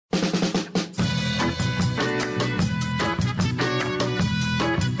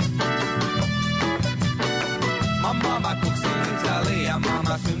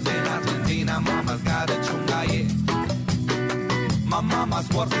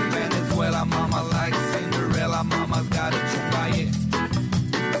passports in Venezuela. Mama like Cinderella, mama's got a chunga, yeah.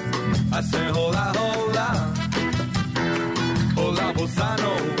 I say hola, hola, hola, bossa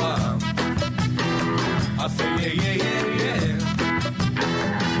nova. I say yeah, yeah, yeah, yeah.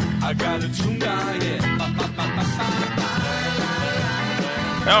 I got a chunga, yeah.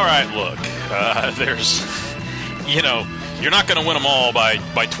 All right, look, there's, you're not going to win them all by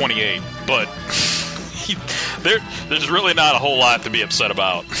 28, but there's really not a whole lot to be upset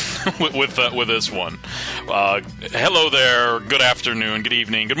about with this one. Hello there, good afternoon, good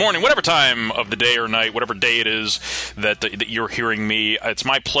evening, good morning, whatever time of the day or night, whatever day it is that you're hearing me. It's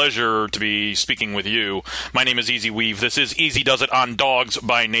my pleasure to be speaking with you. My name is Easy Weave. This is Easy Does It on Dogs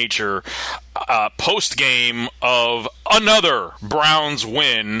by Nature. Post-game of another Browns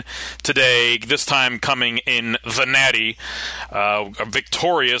win today, this time coming in the Natty,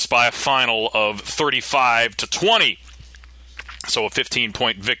 victorious by a final of 35-20. So a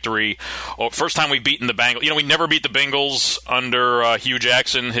 15-point victory. First time we've beaten the Bengals. We never beat the Bengals under Hugh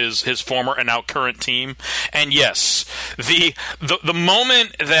Jackson, his former and now current team. And yes, the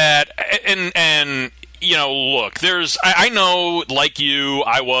moment that and look, I know, like you,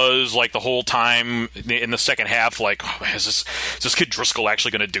 I was, like, the whole time in the second half, like, is this kid Driscoll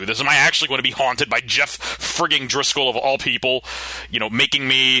actually going to do this? Am I actually going to be haunted by Jeff frigging Driscoll, of all people, making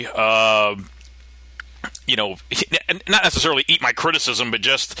me, not necessarily eat my criticism, but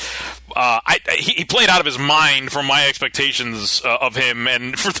just he played out of his mind from my expectations of him.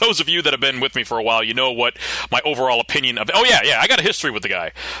 And for those of you that have been with me for a while, you know what my overall opinion of. Oh yeah, I got a history with the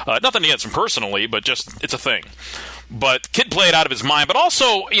guy. Nothing against him personally, but just it's a thing. But kid played out of his mind, but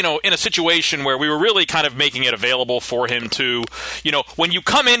also, in a situation where we were really kind of making it available for him to, when you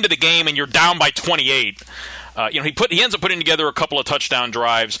come into the game and you're down by 28. He ends up putting together a couple of touchdown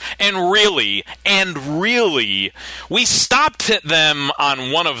drives, and really, we stopped them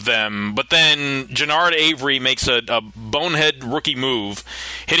on one of them, but then Jannard Avery makes a bonehead rookie move,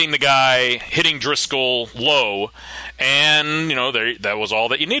 hitting Driscoll low, and, that was all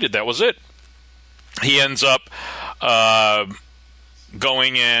that you needed. That was it. He ends up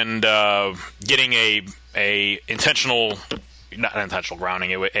going and getting a intentional... not an intentional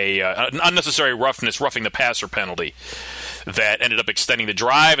grounding, an unnecessary roughing the passer penalty that ended up extending the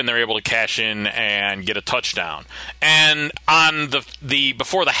drive, and they're able to cash in and get a touchdown. And on the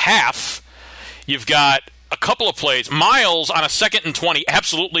before the half, you've got a couple of plays. Miles on a 2nd and 20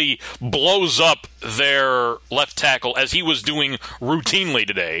 absolutely blows up their left tackle, as he was doing routinely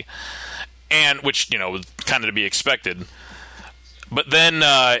today, and which was kind of to be expected. But then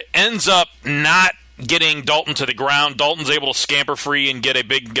ends up not getting Dalton to the ground. Dalton's able to scamper free and get a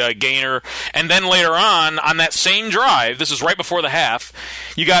big gainer. And then later on that same drive, this is right before the half,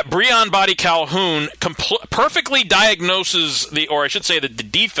 you got Breon Body Calhoun perfectly diagnoses the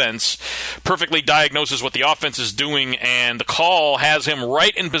defense perfectly diagnoses what the offense is doing, and the call has him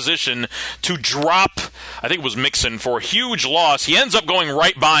right in position to drop, I think it was Mixon, for a huge loss. He ends up going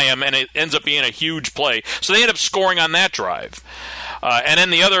right by him, and it ends up being a huge play. So they end up scoring on that drive. And then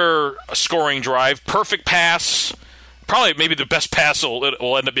the other scoring drive, perfect pass, probably maybe the best pass it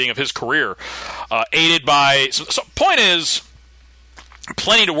will end up being of his career, aided by. So point is,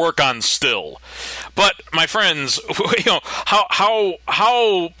 plenty to work on still. But my friends,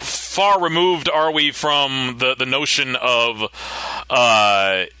 how far removed are we from the notion of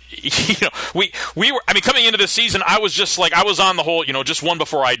we were. I mean, coming into this season, I was just like, I was on the whole, just one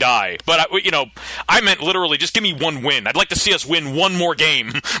before I die. But I meant literally, just give me one win. I'd like to see us win one more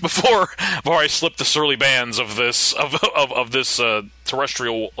game before I slip the surly bands of this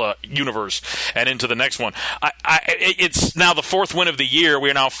terrestrial universe and into the next one. It's now the 4th win of the year.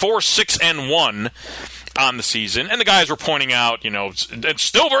 We are now 4-6-1 on the season, and the guys were pointing out, it's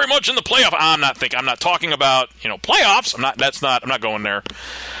still very much in the playoff. I'm not talking about, playoffs. I'm not going there.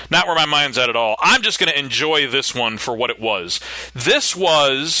 Not where my mind's at all. I'm just going to enjoy this one for what it was. This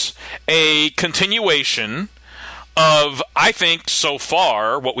was a continuation of, I think, so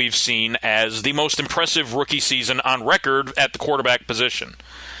far, what we've seen as the most impressive rookie season on record at the quarterback position.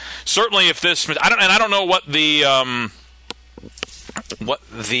 Certainly, if this, I don't know what the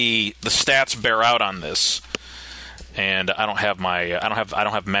stats bear out on this, and I don't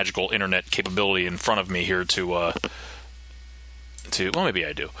have magical internet capability in front of me here to well, maybe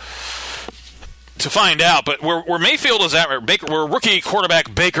I do, to find out. But where Mayfield is at, where rookie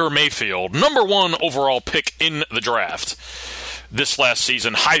quarterback Baker Mayfield, number 1 overall pick in the draft this last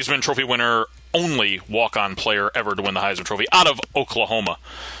season, Heisman Trophy winner, only walk-on player ever to win the Heisman Trophy out of Oklahoma.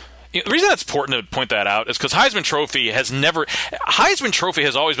 The reason that's important to point that out is because Heisman Trophy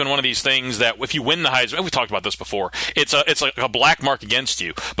has always been one of these things that if you win the Heisman, we talked about this before, it's like a black mark against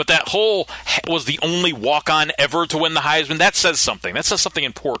you. But that whole was the only walk-on ever to win the Heisman. That says something. That says something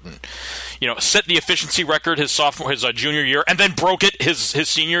important. Set the efficiency record his junior year, and then broke it his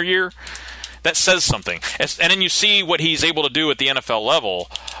senior year. That says something. And then you see what he's able to do at the NFL level.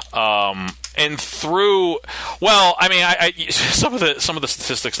 And through, well, I mean, some of the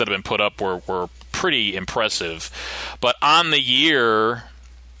statistics that have been put up were pretty impressive, but on the year,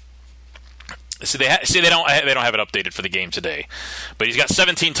 they don't have it updated for the game today, but he's got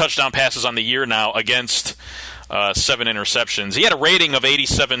 17 touchdown passes on the year now against 7 interceptions. He had a rating of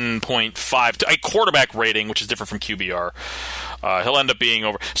 87.5, a quarterback rating, which is different from QBR. He'll end up being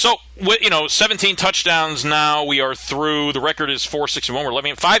over. So, 17 touchdowns now. We are through. The record is 461.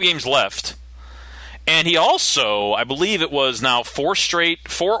 We're 5 games left. And he also, I believe it was now 4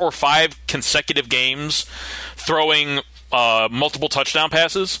 or 5 consecutive games throwing multiple touchdown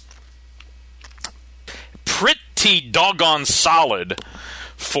passes. Pretty doggone solid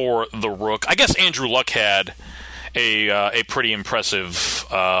for the Rook. I guess Andrew Luck had a pretty impressive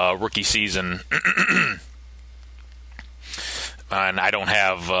rookie season. And I don't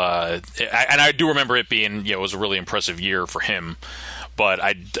have, and I do remember it being, it was a really impressive year for him. But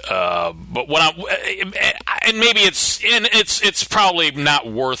when and maybe it's probably not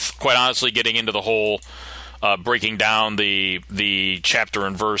worth, quite honestly, getting into the whole breaking down the chapter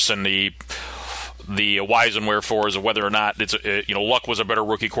and verse and the whys and wherefores of whether or not Luck was a better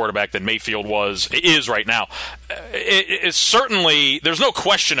rookie quarterback than Mayfield is right now. It's certainly, there's no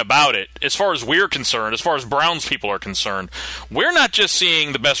question about it. As far as we're concerned, as far as Browns people are concerned, we're not just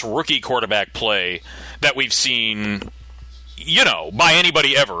seeing the best rookie quarterback play that we've seen, by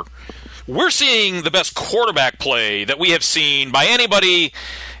anybody ever. We're seeing the best quarterback play that we have seen by anybody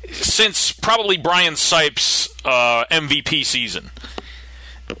since probably Brian Sipes' MVP season.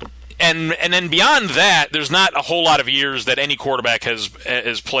 And then beyond that, there's not a whole lot of years that any quarterback has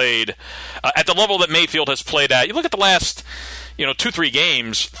played at the level that Mayfield has played at. You look at the last 2-3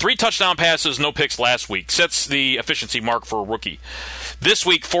 games, 3 touchdown passes, no picks last week. Sets the efficiency mark for a rookie. This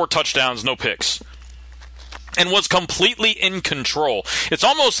week, 4 touchdowns, no picks. And was completely in control. It's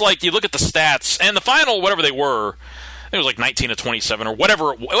almost like you look at the stats, and the final, whatever they were, it was like 19-27 or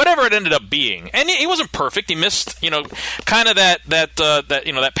whatever it ended up being. And he wasn't perfect. He missed, kind of that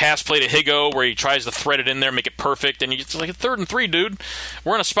pass play to Higo where he tries to thread it in there, make it perfect, and it's like a 3rd and 3, dude.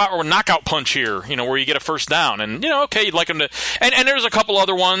 We're in a spot where we're knockout punch here, where you get a first down, and okay, you'd like him to. And there's a couple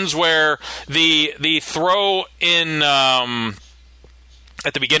other ones where the throw in.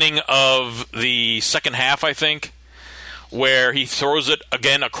 At the beginning of the second half, I think, where he throws it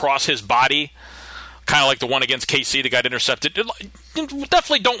again across his body, kind of like the one against KC that got intercepted.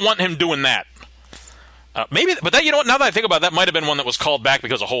 Definitely don't want him doing that. Maybe, but that, now that I think about it, that might have been one that was called back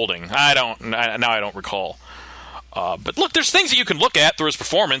because of holding. I don't recall. But look, there's things that you can look at through his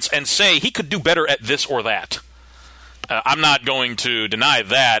performance and say he could do better at this or that. I'm not going to deny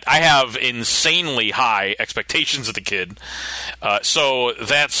that. I have insanely high expectations of the kid, so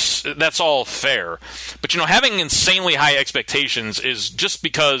that's all fair. But having insanely high expectations is just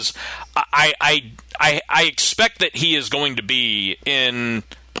because I expect that he is going to be in,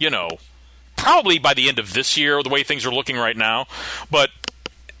 probably by the end of this year, the way things are looking right now, but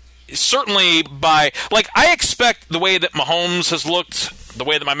certainly I expect the way that Mahomes has looked, the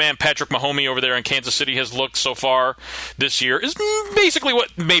way that my man Patrick Mahomes over there in Kansas City has looked so far this year is basically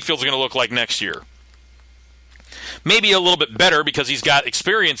what Mayfield's going to look like next year. Maybe a little bit better because he's got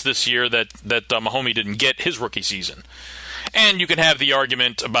experience this year that Mahomes didn't get his rookie season. And you can have the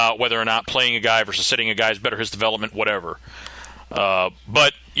argument about whether or not playing a guy versus sitting a guy is better, his development, whatever.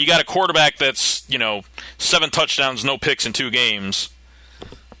 But you got a quarterback that's, 7 touchdowns, no picks in 2 games.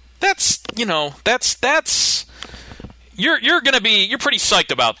 That's you're pretty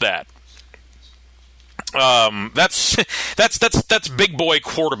psyched about that. That's big boy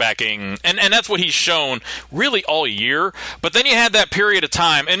quarterbacking, and that's what he's shown really all year. But then you had that period of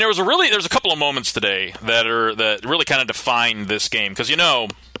time, and there's a couple of moments today that really kind of defined this game because you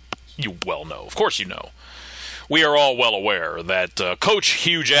well know, of course we are all well aware that Coach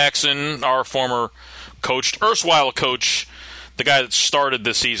Hugh Jackson, our former erstwhile coach, the guy that started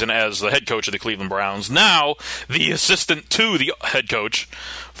this season as the head coach of the Cleveland Browns, now the assistant to the head coach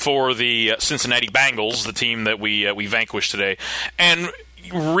for the Cincinnati Bengals, the team that we vanquished today. And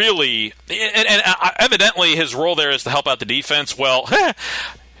really, and evidently his role there is to help out the defense. Well,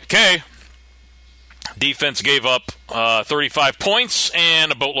 okay, Defense gave up 35 points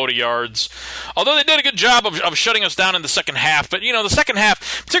and a boatload of yards. Although they did a good job of shutting us down in the second half. But, the second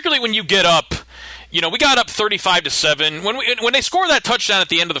half, particularly when you get up, we got up 35-7. When they score that touchdown at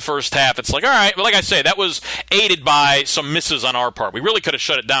the end of the first half, it's like, all right, well, like I say, that was aided by some misses on our part. We really could have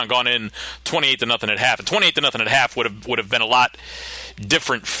shut it down, gone in 28-0 at half. And 28-0 at half would have been a lot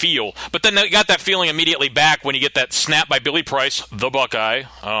different feel. But then they got that feeling immediately back when you get that snap by Billy Price, the Buckeye.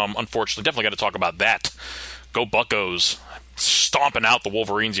 Unfortunately, definitely got to talk about that. Go Buccos. Stomping out the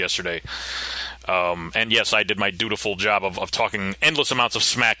Wolverines yesterday. And yes, I did my dutiful job of talking endless amounts of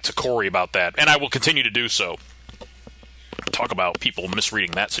smack to Corey about that, and I will continue to do so. Talk about people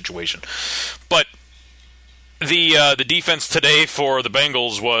misreading that situation. But the defense today for the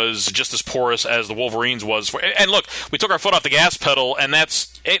Bengals was just as porous as the Wolverines was. And look, we took our foot off the gas pedal, and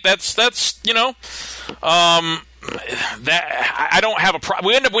that's that I don't have a problem.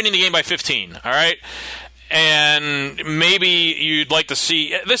 We ended up winning the game by 15. All right. And maybe you'd like to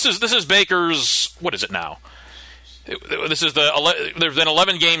see this is Baker's, what is it now? This is there's been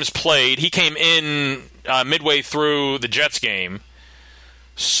 11 games played. He came in midway through the Jets game,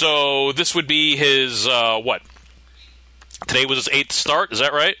 so this would be his what? Today was his 8th start. Is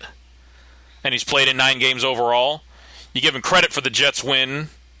that right? And he's played in 9 games overall. You give him credit for the Jets win.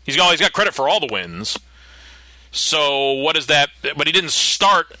 He's got credit for all the wins. So what is that? But he didn't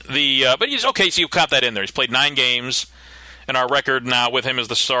start the. But he's okay. So you count that in there. He's played 9 games, and our record now with him as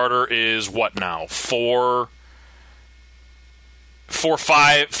the starter is what now? 4-5.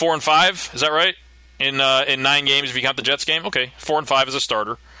 4-5. Is that right? In 9 games, if you count the Jets game, okay, 4-5 as a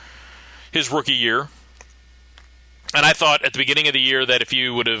starter. His rookie year. And I thought at the beginning of the year that if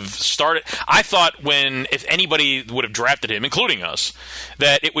you would have started, I thought if anybody would have drafted him, including us,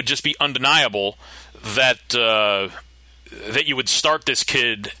 that it would just be undeniable that you would start this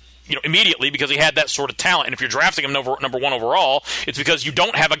kid, immediately because he had that sort of talent. And if you're drafting him number 1 overall, it's because you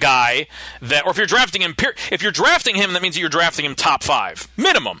don't have a guy that, or if you're drafting him, that means that you're drafting him top 5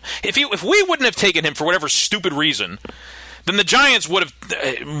 minimum. If we wouldn't have taken him for whatever stupid reason, then the Giants would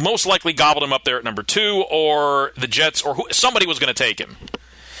have most likely gobbled him up there at number 2, or the Jets, or somebody was going to take him.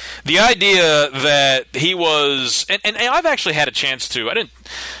 The idea that he was, and I've actually had a chance to, I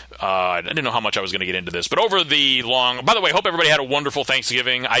didn't know how much I was going to get into this, but over the long, by the way, hope everybody had a wonderful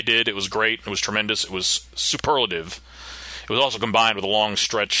Thanksgiving. I did. It was great. It was tremendous. It was superlative. It was also combined with a long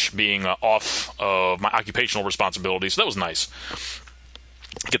stretch being off of my occupational responsibilities. So that was nice.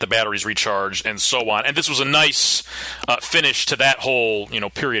 Get the batteries recharged and so on. And this was a nice finish to that whole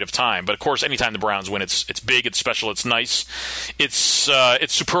period of time. But of course, anytime the Browns win, it's big, it's special, it's nice, it's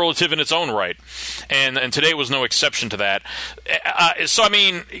superlative in its own right. And today was no exception to that. So I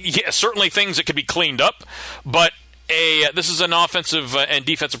mean, yeah, certainly things that could be cleaned up, but this is an offensive and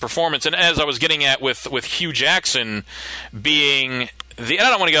defensive performance. And as I was getting at with Hugh Jackson being and I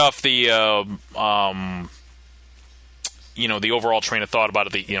don't want to get off the overall train of thought about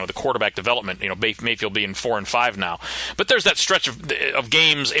it, the quarterback development, Mayfield being 4-5 now. But there's that stretch of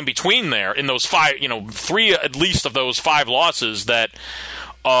games in between there, in those 5, 3 at least of those 5 losses that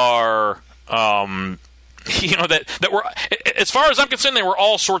are, that were, as far as I'm concerned, they were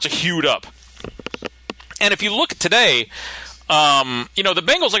all sorts of hewed up. And if you look at today, the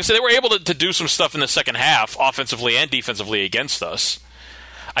Bengals, like I said, they were able to do some stuff in the second half, offensively and defensively against us.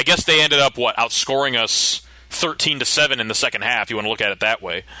 I guess they ended up, outscoring us 13-7 in the second half. You want to look at it that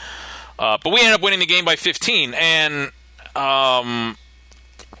way, but we ended up winning the game by 15. And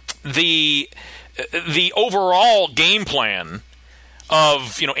the overall game plan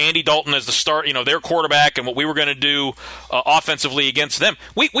of Andy Dalton as the start, their quarterback, and what we were going to do offensively against them.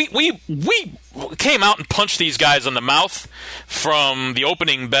 We came out and punched these guys in the mouth from the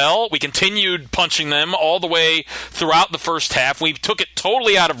opening bell. We continued punching them all the way throughout the first half. We took it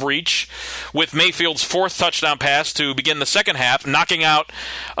totally out of reach with Mayfield's 4th touchdown pass to begin the second half, knocking out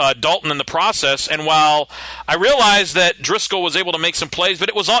Dalton in the process. And while I realized that Driscoll was able to make some plays, but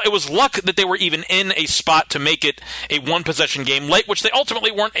it was luck that they were even in a spot to make it a 1-possession game late, which they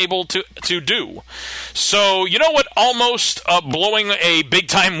ultimately weren't able to do. So you know what almost blowing a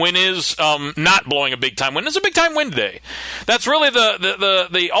big-time win is? Not blowing a big-time win. It's a big-time win today. That's really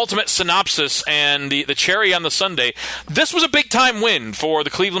the ultimate synopsis and the cherry on the sundae. This was a big-time win for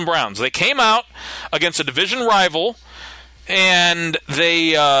the Cleveland Browns. They came out against a division rival, and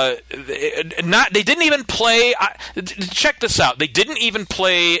they didn't even play. Check this out. They didn't even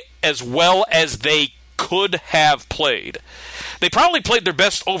play as well as they could have played. They probably played their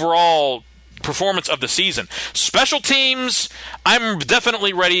best overall performance of the season. Special teams, I'm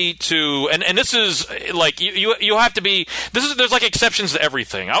definitely ready to, and this is like you have to be. There's like exceptions to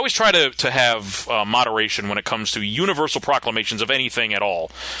everything. I always try to have moderation when it comes to universal proclamations of anything at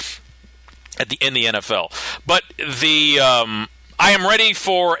all in the NFL. But I am ready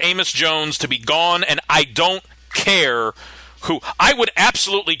for Amos Jones to be gone, and I don't care who. I would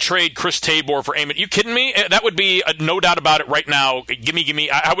absolutely trade Chris Tabor for Amos. You kidding me? That would be no doubt about it right now. Gimme.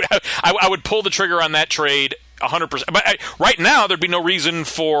 I would pull the trigger on that trade 100%. But right now, there'd be no reason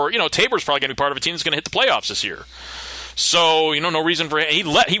for, Tabor's probably going to be part of a team that's going to hit the playoffs this year. So, no reason for he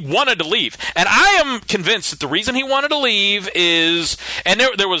wanted to leave. And I am convinced that the reason he wanted to leave is, and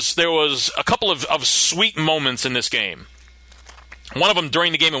there was a couple of sweet moments in this game. One of them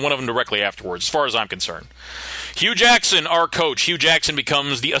during the game and one of them directly afterwards, as far as I'm concerned. Hugh Jackson, our coach, Hugh Jackson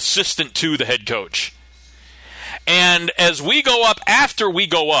becomes the assistant to the head coach. And as we go up, after we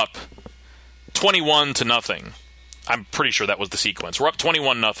go up 21-0, I'm pretty sure that was the sequence. We're up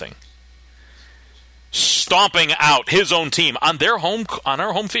 21-0. Stomping out his own team on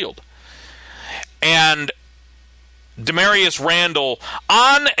our home field. And Demarius Randall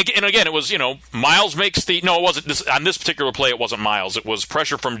and again, it was, Miles makes it wasn't on this particular play, it wasn't Miles. It was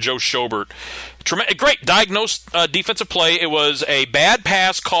pressure from Joe Schobert. Great diagnosed defensive play. It was a bad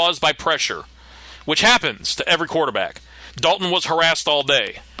pass caused by pressure, which happens to every quarterback. Dalton was harassed all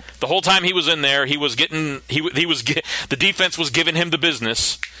day. The whole time he was in there, the defense was giving him the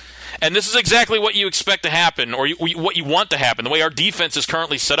business. And this is exactly what you expect to happen, or what you want to happen, the way our defense is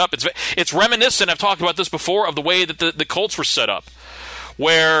currently set up. It's reminiscent, I've talked about this before, of the way that the Colts were set up,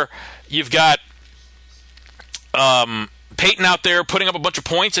 where you've got Peyton out there putting up a bunch of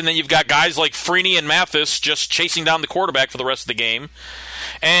points, and then you've got guys like Freeney and Mathis just chasing down the quarterback for the rest of the game.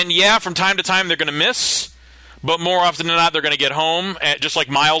 And, from time to time they're going to miss, but more often than not they're going to get home, just like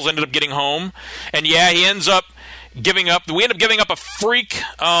Miles ended up getting home. And, we end up giving up a freak,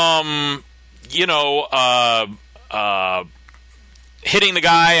 hitting the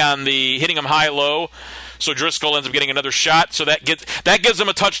guy hitting him high-low. So Driscoll ends up getting another shot. So that gives him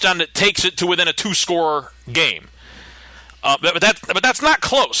a touchdown that takes it to within a 2-score game. But that's not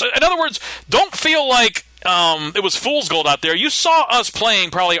close. In other words, don't feel like it was fool's gold out there. You saw us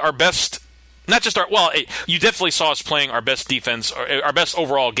playing probably our best. Not just you definitely saw us playing our best defense, or our best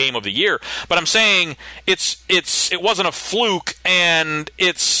overall game of the year. But I'm saying it wasn't a fluke, and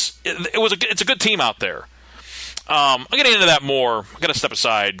it's a good team out there. I'm getting into that more. I'm gonna step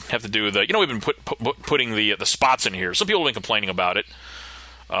aside. Have to do we've been putting the spots in here. Some people have been complaining about it.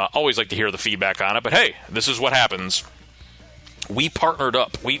 Always like to hear the feedback on it. But hey, this is what happens. We partnered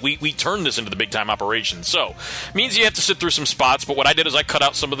up. We turned this into the big time operation. So it means you have to sit through some spots. But what I did is I cut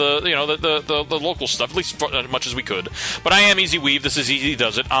out some of the local stuff, at least as much as we could. But I am Easy Weave. This is Easy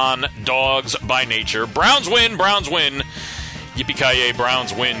Does It on Dogs by Nature. Browns win. Yippee-ki-yay,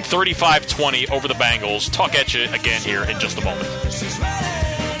 Browns win 35-20 over the Bengals. Talk at you again here in just a moment.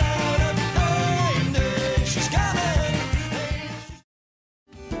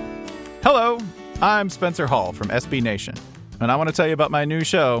 Hello, I'm Spencer Hall from SB Nation. And I want to tell you about my new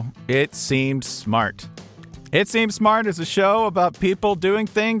show, It Seemed Smart. It Seemed Smart is a show about people doing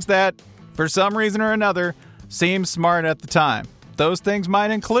things that, for some reason or another, seem smart at the time. Those things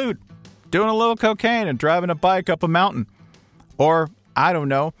might include doing a little cocaine and driving a bike up a mountain. Or, I don't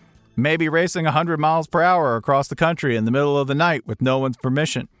know, maybe racing 100 miles per hour across the country in the middle of the night with no one's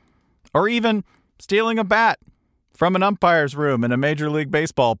permission. Or even stealing a bat from an umpire's room in a Major League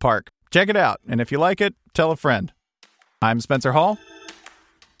Baseball park. Check it out, and if you like it, tell a friend. I'm Spencer Hall.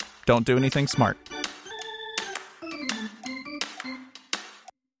 Don't do anything smart.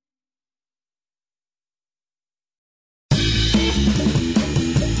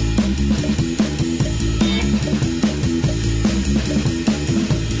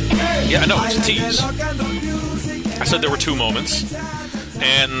 Yeah, no, it's a tease. I said there were two moments.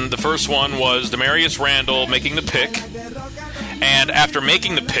 And the first one was Demarius Randall making the pick. And after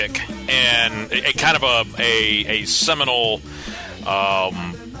making the pick, and a kind of a seminal,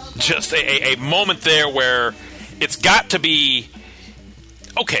 just a moment there where it's got to be,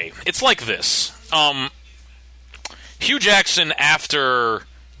 okay, it's like this. Hugh Jackson, after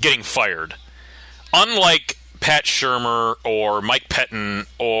getting fired, unlike Pat Shurmur or Mike Pettin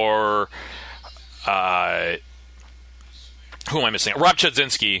or who am I missing? Rob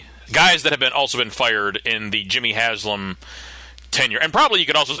Chudzinski, guys that have also been fired in the Jimmy Haslam tenure. And probably you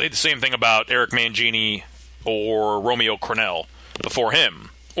could also say the same thing about Eric Mangini or Romeo Crennel before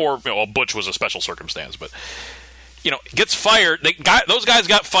him. Or, Butch was a special circumstance, but gets fired. Those guys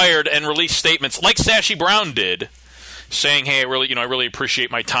got fired and released statements like Sashi Brown did, saying, hey, I really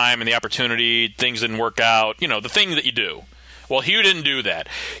appreciate my time and the opportunity. Things didn't work out. The thing that you do. Well, Hugh didn't do that.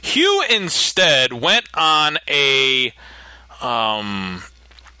 Hugh instead went on a, I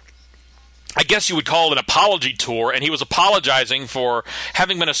guess you would call it an apology tour, and he was apologizing for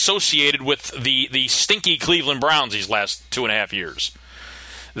having been associated with the stinky Cleveland Browns these last 2.5 years.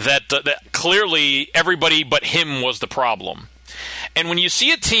 That clearly everybody but him was the problem. And when you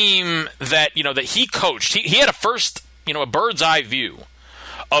see a team that he coached, he had a bird's eye view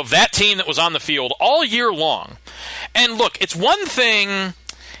of that team that was on the field all year long. And look, it's one thing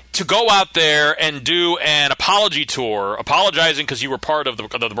to go out there and do an apology tour, apologizing because you were part of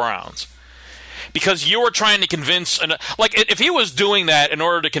the Browns. Because you were trying to convince, if he was doing that in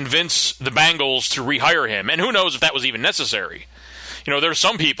order to convince the Bengals to rehire him, and who knows if that was even necessary. There's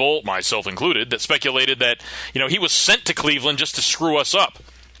some people, myself included, that speculated that, he was sent to Cleveland just to screw us up.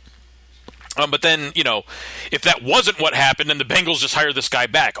 But then, if that wasn't what happened, then the Bengals just hired this guy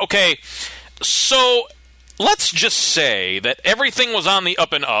back. Okay, so let's just say that everything was on the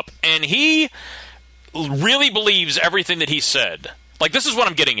up and up, and he really believes everything that he said. This is what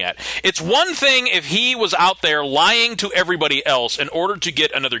I'm getting at. It's one thing if he was out there lying to everybody else in order to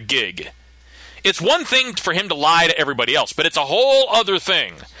get another gig. It's one thing for him to lie to everybody else, but it's a whole other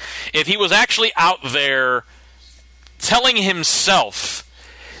thing if he was actually out there telling himself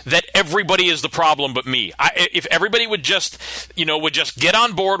that everybody is the problem but me. If everybody would just get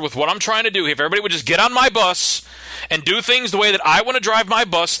on board with what I'm trying to do, if everybody would just get on my bus and do things the way that I want to drive my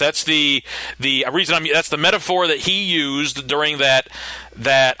bus, that's the reason that's the metaphor that he used during that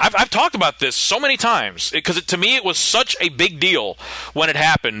I've talked about this so many times because to me it was such a big deal when it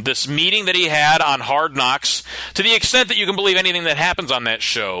happened. This meeting that he had on Hard Knocks, to the extent that you can believe anything that happens on that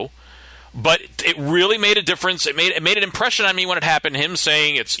show. But it really made a difference. It made an impression on me when it happened. Him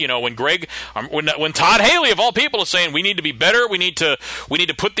saying it's when when Todd Haley of all people is saying we need to be better. We need to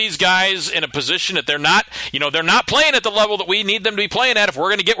put these guys in a position that they're not playing at the level that we need them to be playing at if we're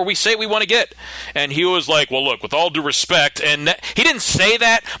going to get where we say we want to get. And he was like, well, look, with all due respect, and he didn't say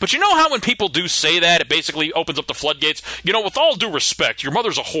that, but you know how when people do say that, it basically opens up the floodgates. With all due respect, your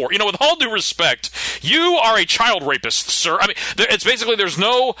mother's a whore. With all due respect, you are a child rapist, sir. I mean, it's basically there's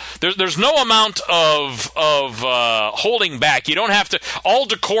no amount of holding back. You don't have to. All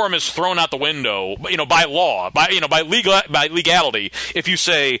decorum is thrown out the window. By law, by legality. If you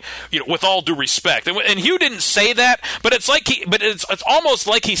say, with all due respect, and Hugh didn't say that, but it's almost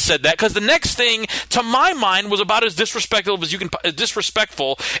like he said that because the next thing, to my mind, was about as disrespectful as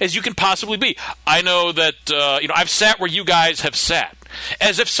you can possibly be. I know that I've sat where you guys have sat.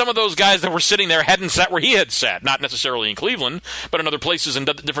 As if some of those guys that were sitting there hadn't sat where he had sat, not necessarily in Cleveland, but in other places and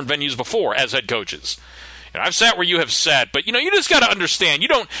different venues before as head coaches. I've sat where you have sat, but you just got to understand. You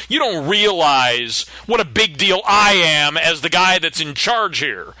don't realize what a big deal I am as the guy that's in charge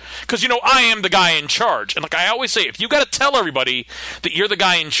here, because I am the guy in charge. And like I always say, if you got to tell everybody that you're the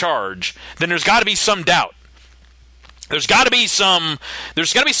guy in charge, then there's got to be some doubt. There's got to be some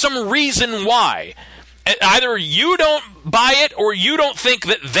reason why. Either you don't buy it or you don't think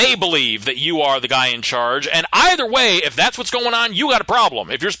that they believe that you are the guy in charge. And either way, if that's what's going on, you got a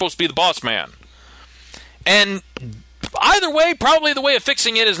problem if you're supposed to be the boss man. And either way, probably the way of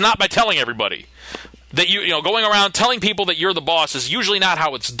fixing it is not by telling everybody. That going around telling people that you're the boss is usually not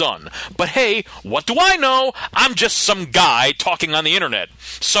how it's done. But hey, what do I know? I'm just some guy talking on the internet.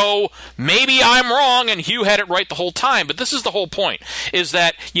 So maybe I'm wrong and Hugh had it right the whole time. But this is the whole point, is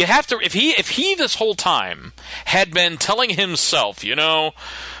that you have to, if he this whole time had been telling himself,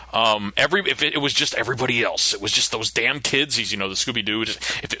 if it was just everybody else, it was just those damn kids. He's the Scooby-Doo.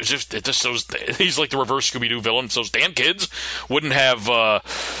 He's like the reverse Scooby-Doo villain. So those damn kids wouldn't have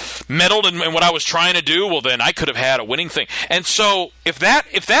meddled in what I was trying to do. Well, then I could have had a winning thing. And so if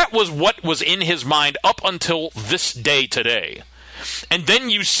that was what was in his mind up until this day today. And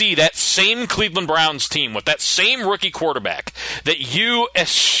then you see that same Cleveland Browns team with that same rookie quarterback that you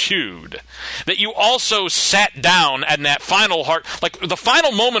eschewed, that you also sat down in that final the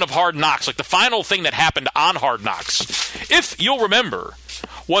final moment of Hard Knocks, like the final thing that happened on Hard Knocks, if you'll remember,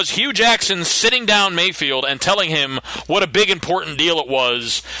 was Hugh Jackson sitting down Mayfield and telling him what a big important deal it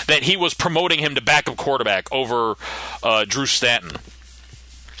was that he was promoting him to backup quarterback over Drew Stanton,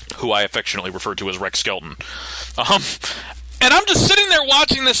 who I affectionately refer to as Rex Skelton. And I'm just sitting there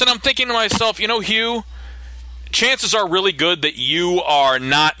watching this, and I'm thinking to myself, Hugh, chances are really good that you are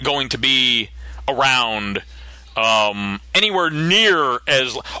not going to be around anywhere near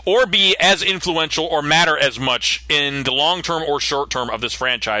or be as influential or matter as much in the long term or short term of this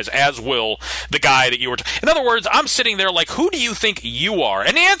franchise as will the guy that you were. In other words, I'm sitting there like, who do you think you are?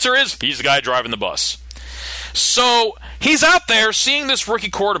 And the answer is, he's the guy driving the bus. So he's out there seeing this rookie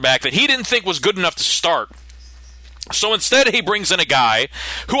quarterback that he didn't think was good enough to start. So instead, he brings in a guy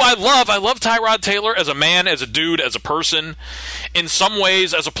who I love. I love Tyrod Taylor as a man, as a dude, as a person, in some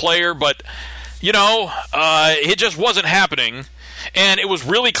ways as a player, but, it just wasn't happening. And it was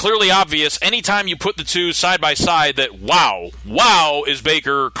really clearly obvious anytime you put the two side by side that, wow, is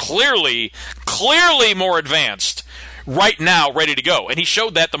Baker clearly more advanced right now, ready to go. And he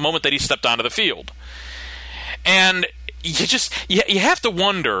showed that the moment that he stepped onto the field. And you have to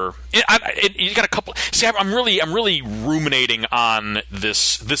wonder. You got a couple. See, I'm really ruminating on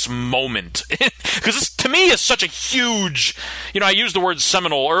this moment because this to me is such a huge. I used the word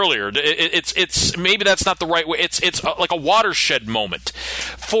seminal earlier. It's maybe that's not the right way. It's like a watershed moment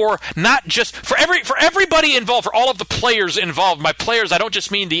for not just for everybody involved, for all of the players involved. By players, I don't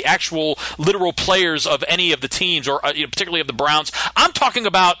just mean the actual literal players of any of the teams or particularly of the Browns. I'm talking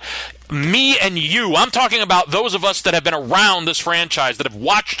about me and you. I'm talking about those of us that have been around this franchise, that have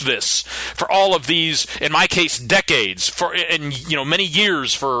watched this for all of these, in my case, decades, many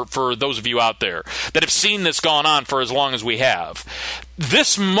years for those of you out there that have seen this gone on for as long as we have.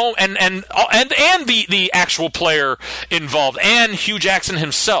 This and the actual player involved, and Hugh Jackson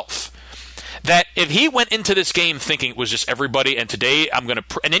himself. That if he went into this game thinking it was just everybody, and today I'm going to...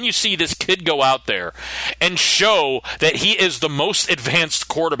 and then you see this kid go out there and show that he is the most advanced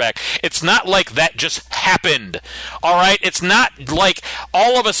quarterback. It's not like that just happened, all right? It's not like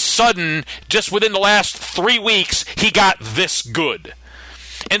all of a sudden, just within the last 3 weeks, he got this good.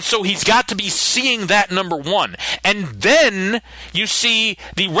 And so he's got to be seeing that, number one. And then you see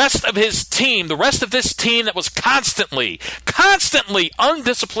the rest of his team, the rest of this team that was constantly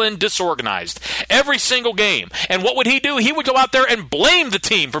undisciplined, disorganized every single game. And what would he do? He would go out there and blame the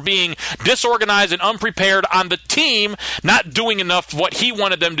team for being disorganized and unprepared on the team not doing enough what he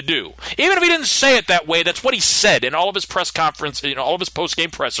wanted them to do. Even if he didn't say it that way, that's what he said in all of his press conference, all of his post-game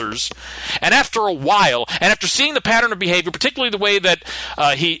pressers. And after a while, and after seeing the pattern of behavior, particularly the way that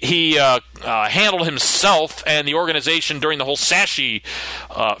he handled himself and the organization during the whole Sashi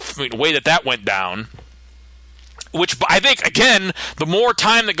way that went down, which I think, again, the more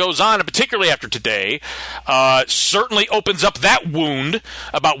time that goes on, and particularly after today, certainly opens up that wound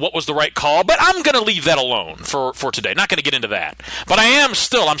about what was the right call. But I'm going to leave that alone for today. Not going to get into that. But I'm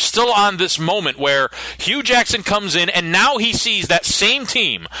still on this moment where Hugh Jackson comes in, and now he sees that same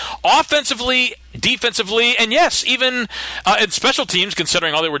team, offensively, defensively, and yes, even in special teams,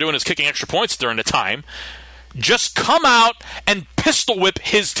 considering all they were doing is kicking extra points during the time, just come out and pistol whip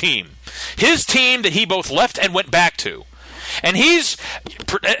his team. His team that he both left and went back to. And he's,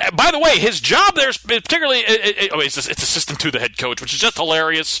 by the way, his job there is particularly, it's assistant to the head coach, which is just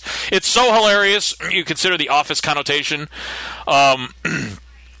hilarious. It's so hilarious. You consider the office connotation.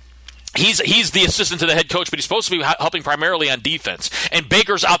 He's the assistant to the head coach, but he's supposed to be helping primarily on defense. And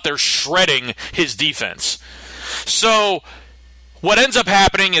Baker's out there shredding his defense. So what ends up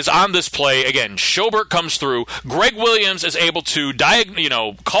happening is on this play, again, Schobert comes through. Greg Williams is able to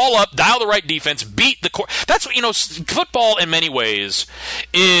call up, dial the right defense, beat the That's football in many ways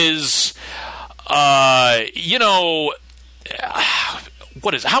is how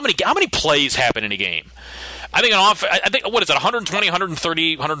many plays happen in a game? I think 120,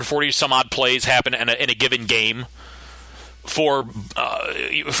 130, 140 some odd plays happen in a given game for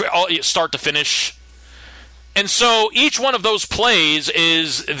start to finish. And so each one of those plays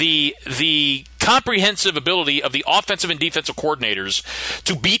is the comprehensive ability of the offensive and defensive coordinators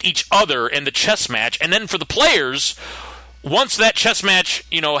to beat each other in the chess match. And then for the players, once that chess match,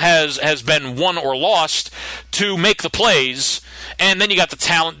 has been won or lost, to make the plays. And then you got the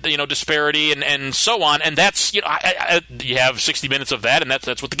talent, disparity and so on. And that's, you have 60 minutes of that, and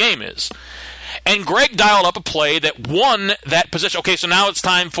that's what the game is. And Greg dialed up a play that won that position. Okay, so now it's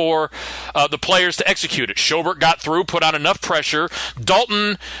time for the players to execute it. Schobert got through, put on enough pressure.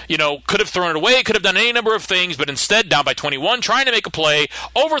 Dalton, could have thrown it away, could have done any number of things, but instead, down by 21, trying to make a play,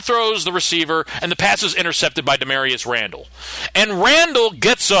 overthrows the receiver, and the pass is intercepted by Demarius Randall. And Randall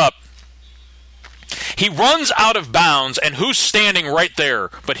gets up. He runs out of bounds, and who's standing right there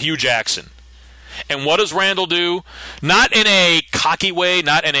but Hugh Jackson? And what does Randall do? Not in a cocky way,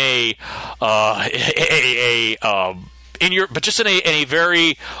 not in but just in a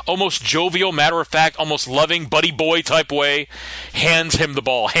very almost jovial, matter of fact, almost loving buddy boy type way, hands him the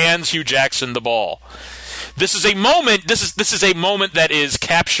ball, hands Hugh Jackson the ball. This is a moment. This is a moment that is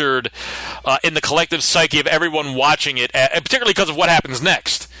captured in the collective psyche of everyone watching it, particularly because of what happens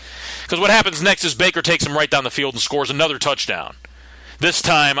next. Because what happens next is Baker takes him right down the field and scores another touchdown. this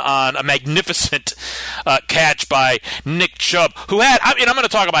time on a magnificent catch by Nick Chubb, who had, I'm going to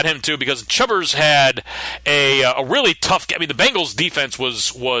talk about him too, because Chubbers had a really tough, the Bengals defense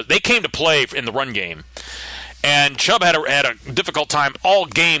was they came to play in the run game. And Chubb had a difficult time all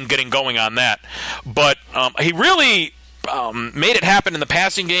game getting going on that. But he really made it happen in the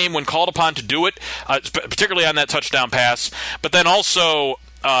passing game when called upon to do it, particularly on that touchdown pass. But then also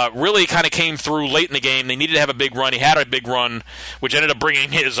really kind of came through late in the game. They needed to have a big run. He had a big run, which ended up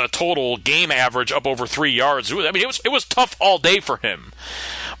bringing his total game average up over 3 yards. It was tough all day for him.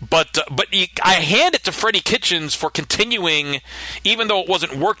 But I hand it to Freddie Kitchens for continuing, even though it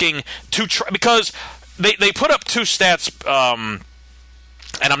wasn't working, to try, because they put up two stats,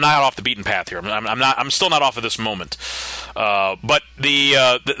 and I'm not off the beaten path here. I'm still not off of this moment. But they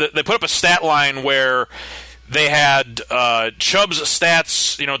put up a stat line where they had Chubb's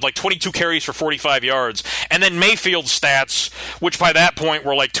stats, like 22 carries for 45 yards, and then Mayfield's stats, which by that point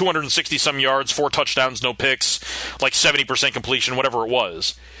were like 260 some yards, 4 touchdowns, no picks, like 70% completion, whatever it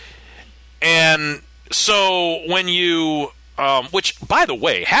was. And so when you which, by the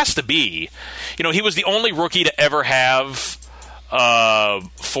way, has to be, he was the only rookie to ever have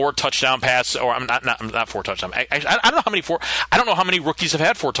 4 touchdown passes, or I'm not 4 touchdown. I don't know how many I don't know how many rookies have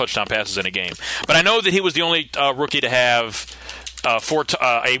had 4 touchdown passes in a game, but I know that he was the only rookie to have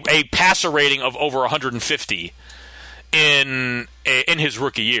a passer rating of over 150 in his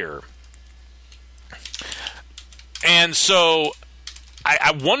rookie year. And so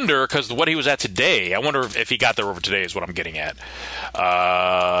I wonder, because what he was at today, I wonder if he got there over today is what I'm getting at.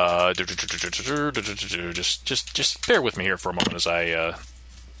 Just bear with me here for a moment as I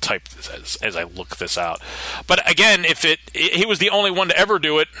type this, as I look this out. But again, he was the only one to ever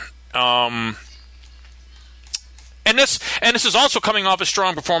do it. And this is also coming off a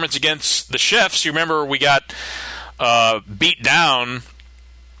strong performance against the Chiefs. You remember we got beat down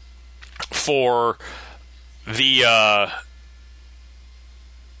for the.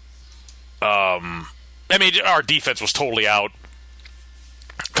 Our defense was totally out,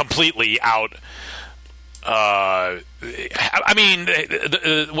 completely out. What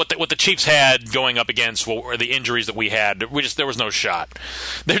the Chiefs had going up against what were the injuries that we had, there was no shot.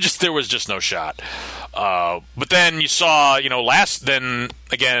 There was just no shot. But then you saw, the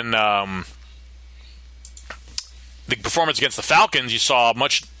performance against the Falcons, you saw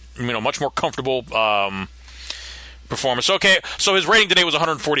much more comfortable performance. Okay, so his rating today was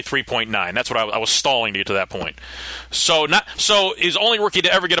 143.9. That's what I was stalling to get to that point. So he's only rookie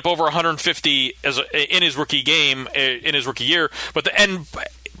to ever get up over 150 in his rookie game, in his rookie year. But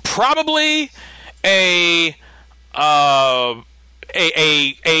probably a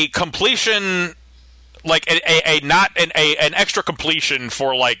completion, like an extra completion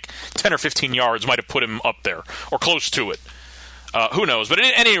for like 10 or 15 yards might have put him up there or close to it. Who knows? But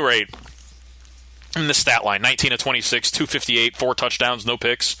at any rate, in the stat line, 19 of 26, 258, 4 touchdowns, no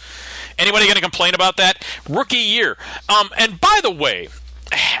picks. Anybody going to complain about that? Rookie year. And by the way,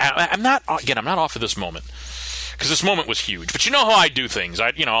 I'm not off of this moment, because this moment was huge. But you know how I do things.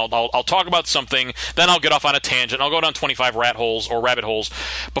 I'll talk about something, then I'll get off on a tangent. I'll go down 25 rabbit holes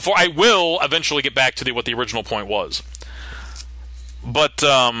before I will eventually get back to what the original point was. But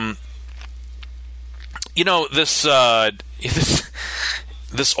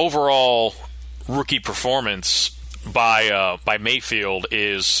this overall rookie performance by Mayfield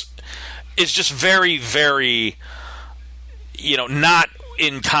is just very, very, not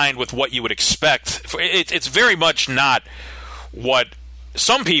in kind with what you would expect. It's very much not what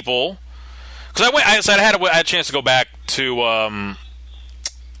some people. Because I had a chance to go back to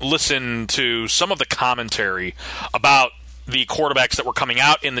listen to some of the commentary about the quarterbacks that were coming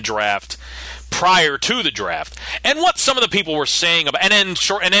out in the draft prior to the draft, and what some of the people were saying about, and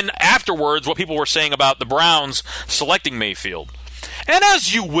then afterwards, what people were saying about the Browns selecting Mayfield. And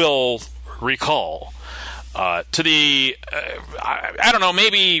as you will recall, I don't know,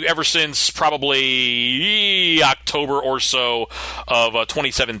 maybe ever since probably October or so of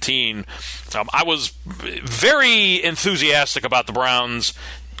 2017, I was very enthusiastic about the Browns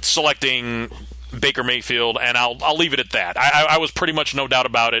selecting Baker Mayfield, and I'll leave it at that. I was pretty much no doubt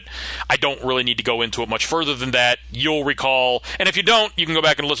about it. I don't really need to go into it much further than that. You'll recall, and if you don't, you can go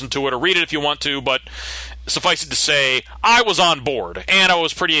back and listen to it or read it if you want to, but suffice it to say, I was on board, and I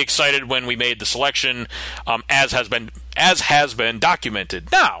was pretty excited when we made the selection, as has been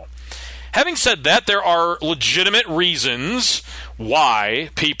documented. Now, having said that, there are legitimate reasons why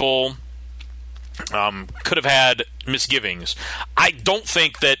people could have had misgivings. I don't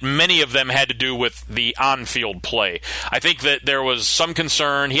think that many of them had to do with the on-field play. I think that there was some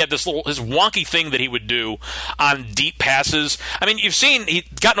concern. He had this wonky thing that he would do on deep passes. I mean, you've seen he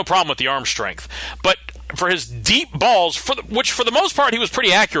got no problem with the arm strength, but for his deep balls, which for the most part he was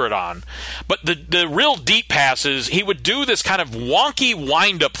pretty accurate on, but the real deep passes, he would do this kind of wonky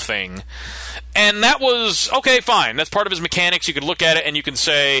wind-up thing. And that was, okay, fine. That's part of his mechanics. You could look at it and you can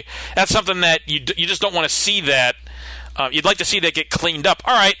say, that's something that you just don't want to see that. You'd like to see that get cleaned up.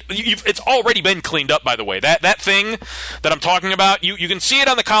 All right, it's already been cleaned up, by the way. That thing that I'm talking about, you can see it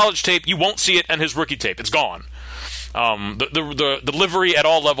on the college tape. You won't see it on his rookie tape. It's gone. The delivery at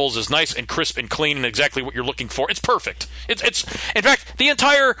all levels is nice and crisp and clean and exactly what you're looking for. It's perfect. It's in fact, the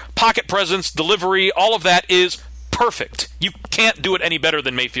entire pocket presence, delivery, all of that is perfect. You can't do it any better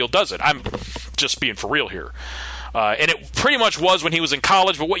than Mayfield does it. I'm just being for real here. And it pretty much was when he was in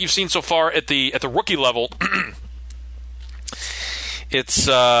college, but what you've seen so far at the rookie level, it's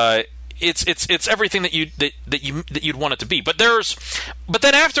everything that you'd want it to be. But as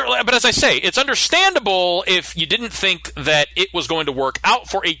I say, it's understandable if you didn't think that it was going to work out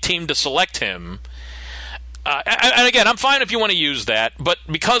for a team to select him. And again, I'm fine if you want to use that, but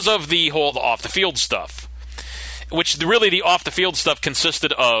because of the whole off the field stuff, which really the off the field stuff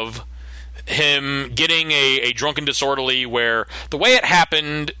consisted of him getting a drunken disorderly, where the way it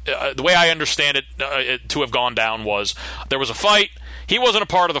happened, the way I understand it to have gone down was there was a fight. He wasn't a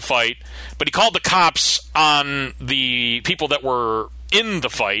part of the fight, but he called the cops on the people that were in the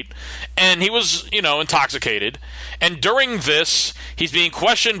fight, and he was, intoxicated. And during this, he's being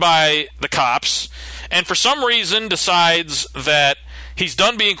questioned by the cops, and for some reason decides that he's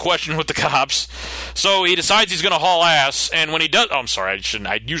done being questioned with the cops, so he decides he's going to haul ass. And when he does, I'm sorry, I shouldn't.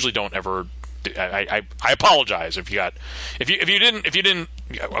 I usually don't ever. I apologize if you didn't.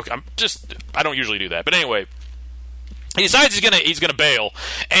 Okay, I don't usually do that, but anyway. He decides he's gonna bail,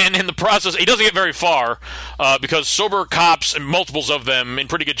 and in the process, he doesn't get very far because sober cops and multiples of them in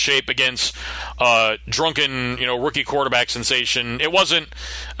pretty good shape against drunken, rookie quarterback sensation. It wasn't.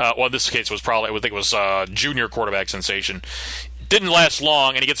 In this case, it was probably I would think it was junior quarterback sensation. Didn't last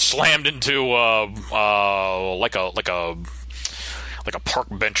long, and he gets slammed into like a park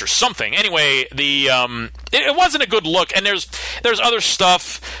bench or something. Anyway, it wasn't a good look, and there's other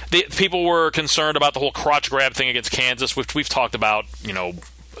stuff. People were concerned about the whole crotch grab thing against Kansas, which we've talked about,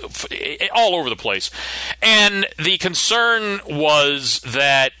 all over the place. And the concern was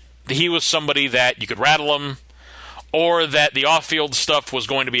that he was somebody that you could rattle him, or that the off-field stuff was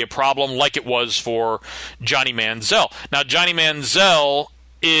going to be a problem like it was for Johnny Manziel. Now, Johnny Manziel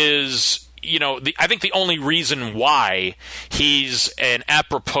is... I think the only reason why he's an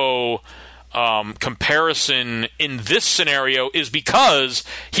apropos comparison in this scenario is because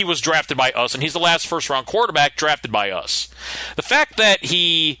he was drafted by us, and he's the last first-round quarterback drafted by us. The fact that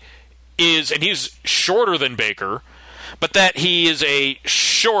he's shorter than Baker, but that he is a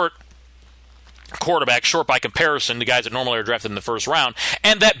short quarterback, short by comparison to guys that normally are drafted in the first round,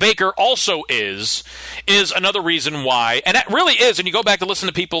 and that Baker also is another reason why, and that really is, and you go back to listen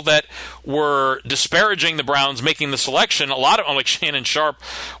to people that were disparaging the Browns making the selection, a lot of them, like Shannon Sharp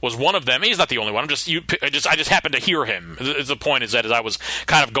was one of them. He's not the only one. I just happened to hear him. The point is that as I was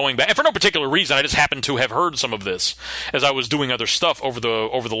kind of going back, and for no particular reason, I just happened to have heard some of this as I was doing other stuff over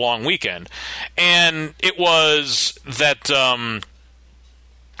the long weekend, and it was that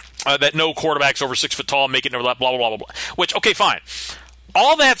that no quarterbacks over 6 foot tall make it, never blah, blah, blah, blah, blah. Which, okay, fine.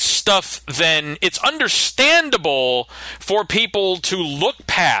 All that stuff, then, it's understandable for people to look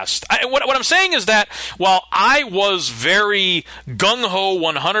past. What I'm saying is that while I was very gung-ho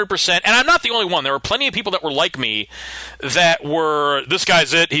 100%, and I'm not the only one, there were plenty of people that were like me that were, this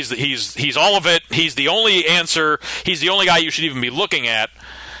guy's it, he's all of it, he's the only answer, he's the only guy you should even be looking at.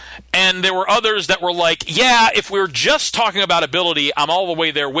 And there were others that were like, yeah, if we're just talking about ability, I'm all the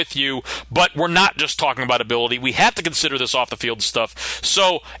way there with you, but we're not just talking about ability. We have to consider this off-the-field stuff.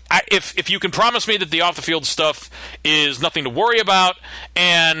 So if you can promise me that the off-the-field stuff is nothing to worry about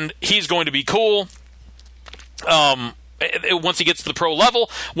and he's going to be cool once he gets to the pro level,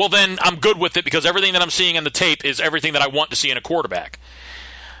 well, then I'm good with it because everything that I'm seeing on the tape is everything that I want to see in a quarterback.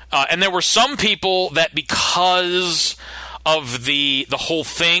 And there were some people that because of the whole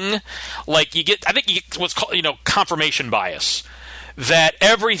thing, like you get what's called confirmation bias, that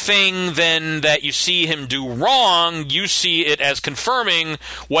everything then that you see him do wrong, you see it as confirming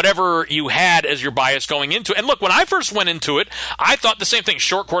whatever you had as your bias going into it. And look, when I first went into it, I thought the same thing.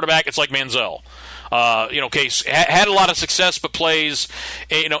 Short quarterback, it's like Manziel. Case had a lot of success, but plays,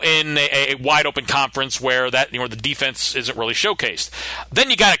 in a wide open conference where that the defense isn't really showcased. Then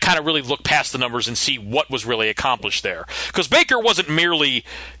you got to kind of really look past the numbers and see what was really accomplished there, because Baker wasn't merely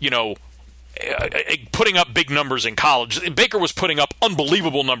putting up big numbers in college. Baker was putting up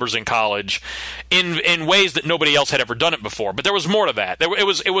unbelievable numbers in college in ways that nobody else had ever done it before. But there was more to that.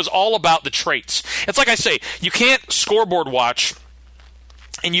 It was all about the traits. It's like I say, you can't scoreboard watch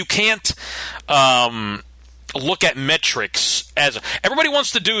and you can't look at metrics as everybody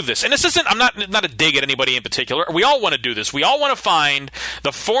wants to do this. And this isn't, I'm not a dig at anybody in particular. We all want to do this. We all want to find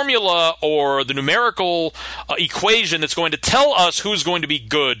the formula or the numerical equation that's going to tell us who's going to be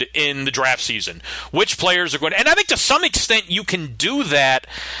good in the draft season, which players are going to, and I think to some extent you can do that.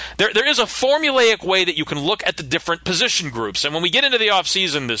 There is a formulaic way that you can look at the different position groups. And when we get into the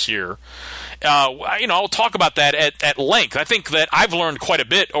offseason this year, I'll talk about that at length. I think that I've learned quite a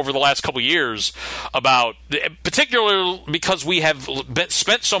bit over the last couple of years about, particularly because we have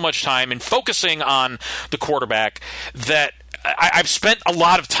spent so much time in focusing on the quarterback, that I've spent a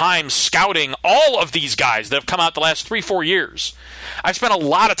lot of time scouting all of these guys that have come out the last 3-4 years. I've spent a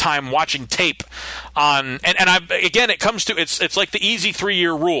lot of time watching tape on, it comes to, it's like the easy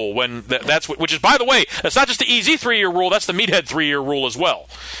 3-year rule, which is, by the way, that's not just the easy 3-year rule, that's the meathead 3-year rule as well.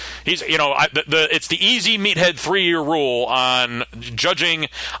 It's the easy meathead 3-year rule on judging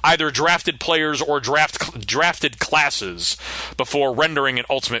either drafted players or drafted classes before rendering an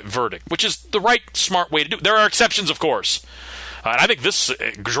ultimate verdict, which is the right, smart way to do it. There are exceptions, of course. And I think this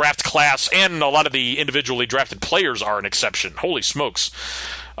draft class and a lot of the individually drafted players are an exception. Holy smokes.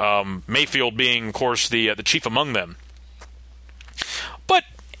 Mayfield being, of course, the chief among them. But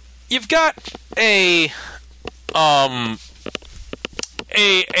you've got a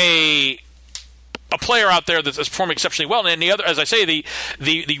player out there that's performing exceptionally well, and the other, as I say, the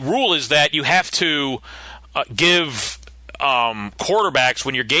rule is that you have to give quarterbacks,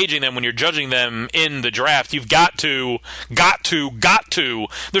 when you're gauging them, when you're judging them in the draft, you've got to.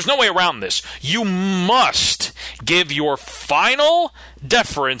 There's no way around this. You must give your final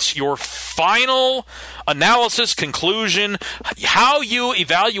deference, your final analysis, conclusion, how you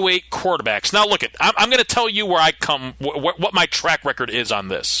evaluate quarterbacks. Now, look, I'm going to tell you where I come, what my track record is on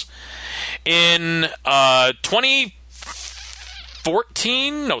this. In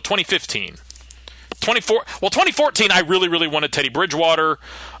 2015. 2014, I really, really wanted Teddy Bridgewater.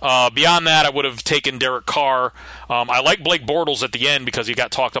 Beyond that, I would have taken Derek Carr. I like Blake Bortles at the end because he got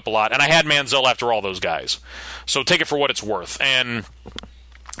talked up a lot, and I had Manziel after all those guys. So take it for what it's worth.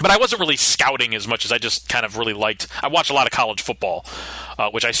 But I wasn't really scouting as much as I just kind of really liked. I watch a lot of college football,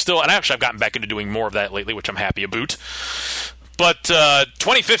 which I still, and actually I've gotten back into doing more of that lately, which I'm happy about. But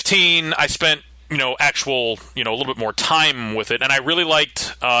 2015, I spent a little bit more time with it. And I really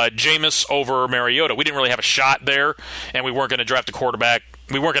liked Jameis over Mariota. We didn't really have a shot there, and we weren't going to draft a quarterback.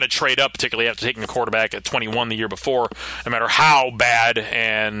 We weren't going to trade up, particularly after taking a quarterback at 21 the year before, no matter how bad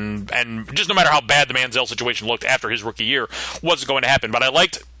and just no matter how bad the Manziel situation looked after his rookie year wasn't going to happen. But I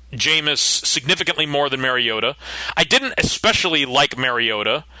liked Jameis significantly more than Mariota. I didn't especially like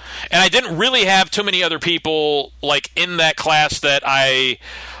Mariota, and I didn't really have too many other people like in that class that I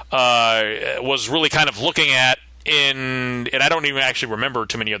was really kind of looking at and I don't even actually remember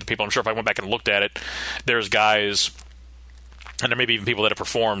too many other people. I'm sure if I went back and looked at it, there's guys, and there may be even people that have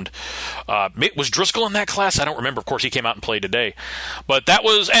performed. Was Driscoll in that class? I don't remember. Of course, he came out and played today. But that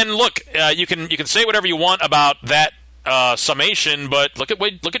was, and look, you can say whatever you want about that summation, but look at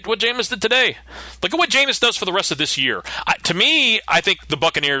what Jameis did today. Look at what Jameis does for the rest of this year. To me, I think the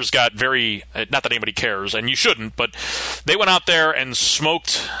Buccaneers got very, not that anybody cares, and you shouldn't, but they went out there and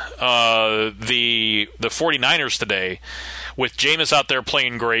smoked the 49ers today with Jameis out there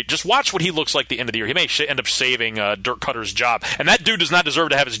playing great. Just watch what he looks like at the end of the year. He may end up saving Dirk Cutter's job, and that dude does not deserve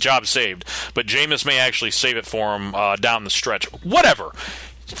to have his job saved, but Jameis may actually save it for him down the stretch. Whatever.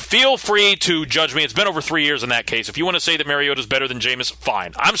 Feel free to judge me. It's been over 3 years in that case. If you want to say that Mariota's better than Jameis,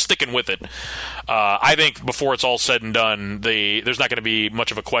 fine. I'm sticking with it. I think before it's all said and done, there's not going to be much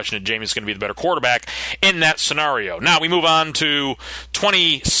of a question that Jameis is going to be the better quarterback in that scenario. Now we move on to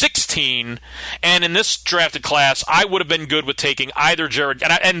 2016, and in this drafted class, I would have been good with taking either Jared.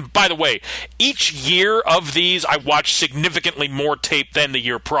 And by the way, each year of these, I watched significantly more tape than the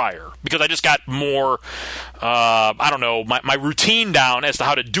year prior because I just got more. My routine down as to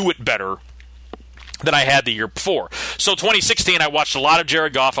how to do it better than I had the year before. So 2016, I watched a lot of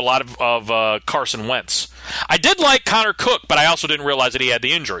Jared Goff, a lot of Carson Wentz. I did like Connor Cook, but I also didn't realize that he had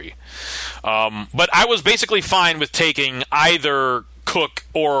the injury. But I was basically fine with taking either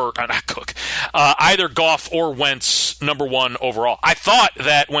either Goff or Wentz number one overall. I thought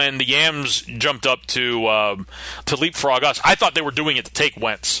that when the Yams jumped up to leapfrog us, I thought they were doing it to take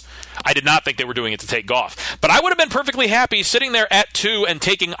Wentz. I did not think they were doing it to take Goff. But I would have been perfectly happy sitting there at 2 and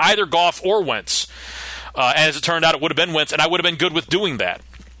taking either Goff or Wentz. As it turned out, it would have been Wentz, and I would have been good with doing that.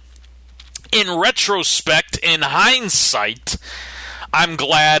 In retrospect, in hindsight, I'm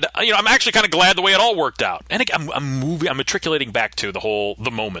glad. I'm actually kind of glad the way it all worked out. And I'm matriculating back to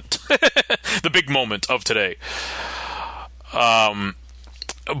the moment, the big moment of today.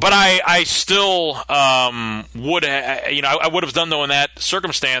 But I still would I would have done though in that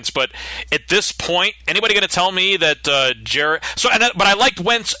circumstance. But at this point, anybody going to tell me that Jarrett? But I liked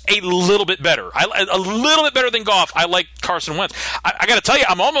Wentz a little bit better. A little bit better than Goff. I like Carson Wentz. I got to tell you,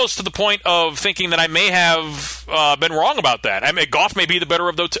 I'm almost to the point of thinking that I may have been wrong about that. I mean, Goff may be the better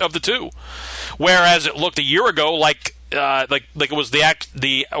of the two, whereas it looked a year ago like it was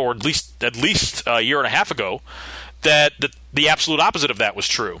or at least a year and a half ago. That the absolute opposite of that was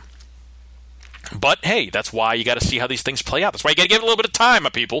true. But, hey, that's why you got to see how these things play out. That's why you got to give it a little bit of time, my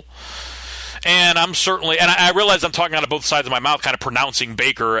people. And I'm certainly... And I realize I'm talking out of both sides of my mouth, kind of pronouncing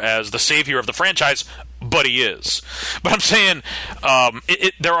Baker as the savior of the franchise, but he is. But I'm saying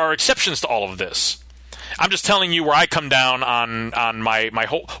there are exceptions to all of this. I'm just telling you where I come down on my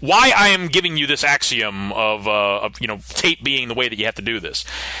whole... Why I am giving you this axiom of tape being the way that you have to do this.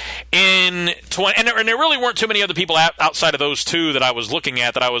 And there really weren't too many other people outside of those two that I was looking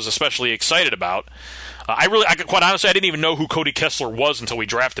at that I was especially excited about. Quite honestly, I didn't even know who Cody Kessler was until we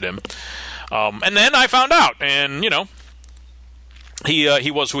drafted him. And then I found out, and,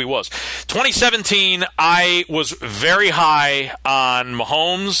 he was who he was. 2017, I was very high on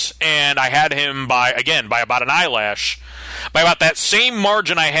Mahomes, and I had him by about an eyelash. By about that same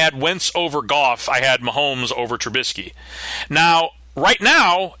margin I had Wentz over Goff, I had Mahomes over Trubisky. Now, right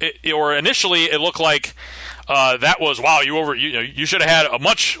now, initially, it looked like that was, wow, you should have had a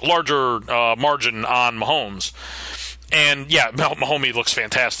much larger margin on Mahomes. And yeah, Mahomes looks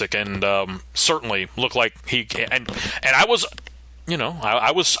fantastic, and certainly looked like he and I was.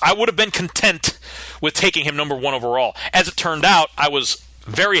 I would have been content with taking him number one overall. As it turned out, I was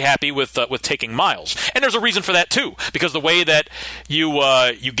very happy with taking Miles, and there's a reason for that too. Because the way that you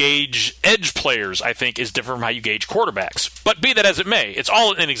gauge edge players, I think, is different from how you gauge quarterbacks. But be that as it may, it's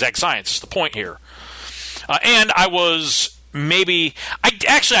all an exact science. It's the point here. And I was.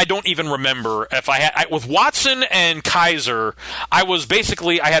 I don't even remember if I had with Watson and Kaiser. I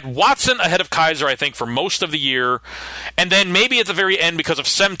had Watson ahead of Kaiser, I think, for most of the year, and then maybe at the very end because of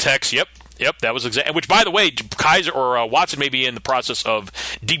Semtex. Yep, that was exactly. Which, by the way, Kaiser or Watson may be in the process of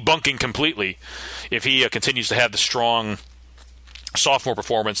debunking completely if he continues to have the strong sophomore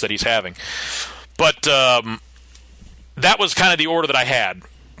performance that he's having. But that was kind of the order that I had: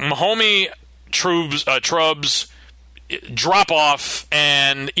 Mahomes, Trubs. Drop off,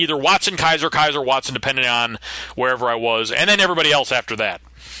 and either Watson, Kaiser, Watson, depending on wherever I was, and then everybody else after that.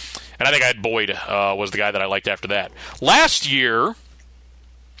 And I think I had Boyd was the guy that I liked after that. Last year,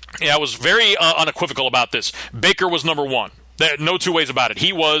 I was very unequivocal about this. Baker was number one. No two ways about it.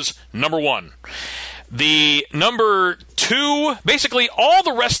 He was number one. The number two, basically all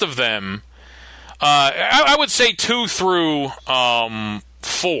the rest of them, I would say 2 through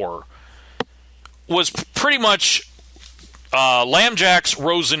 4, was pretty much Lamb Jacks,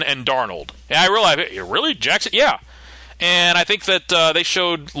 Rosen, and Darnold. And I realized, really? Jackson? Yeah. And I think that they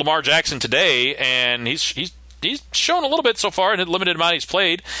showed Lamar Jackson today, and he's shown a little bit so far in the limited amount he's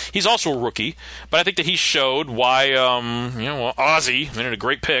played. He's also a rookie, but I think that he showed why, Ozzie made a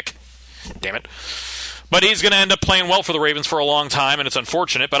great pick. Damn it. But he's going to end up playing well for the Ravens for a long time, and it's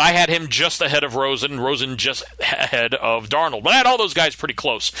unfortunate. But I had him just ahead of Rosen just ahead of Darnold. But I had all those guys pretty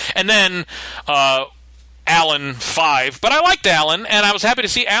close. And then Allen 5, but I liked Allen, and I was happy to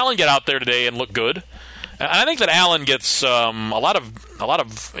see Allen get out there today and look good. And I think that Allen gets a lot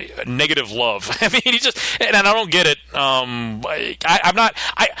of negative love. I mean, he just, and I don't get it. I'm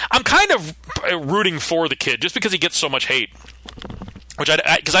kind of rooting for the kid just because he gets so much hate.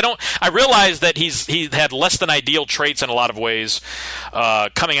 I realize that he had less than ideal traits in a lot of ways,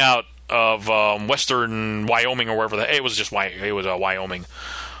 coming out of Western Wyoming or wherever it was. Wyoming.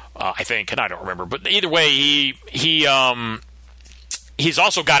 I think, and I don't remember. But either way, he's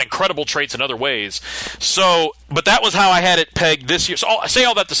also got incredible traits in other ways. So, but that was how I had it pegged this year. So I say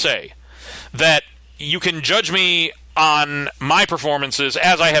all that to say that you can judge me on my performances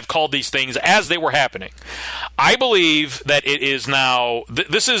as I have called these things as they were happening. I believe that it is now.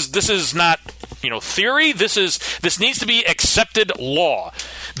 This is not theory. This needs to be accepted law.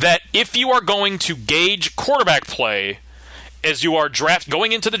 That if you are going to gauge quarterback play as you are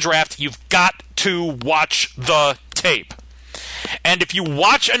going into the draft, you've got to watch the tape. And if you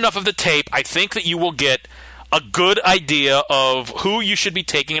watch enough of the tape, I think that you will get a good idea of who you should be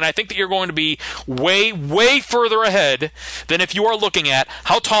taking, and I think that you're going to be way, way further ahead than if you are looking at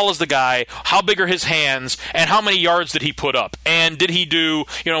how tall is the guy, how big are his hands, and how many yards did he put up, and did he do,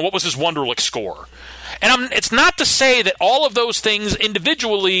 what was his Wonderlic score? And it's not to say that all of those things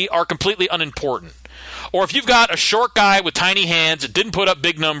individually are completely unimportant. Or if you've got a short guy with tiny hands that didn't put up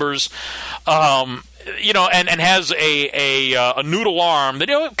big numbers, and has a noodle arm, then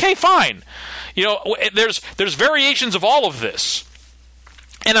okay, fine. There's variations of all of this.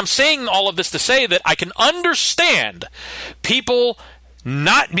 And I'm saying all of this to say that I can understand people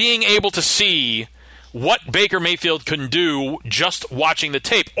not being able to see what Baker Mayfield can do just watching the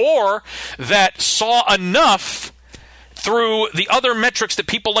tape, or that saw enough through the other metrics that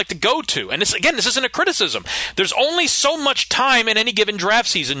people like to go to. And this isn't a criticism. There's only so much time in any given draft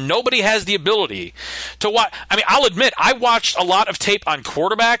season. Nobody has the ability to watch. I mean, I'll admit, I watched a lot of tape on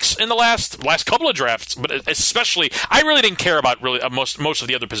quarterbacks in the last couple of drafts, but especially, I really didn't care about most of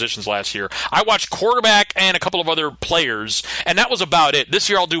the other positions last year. I watched quarterback and a couple of other players, and that was about it. This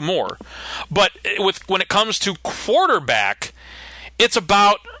year I'll do more. But when it comes to quarterback, it's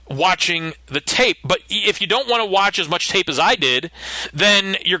about watching the tape. But if you don't want to watch as much tape as I did,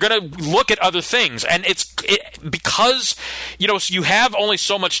 then you're going to look at other things. And because you have only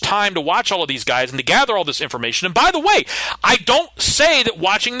so much time to watch all of these guys and to gather all this information. And by the way, I don't say that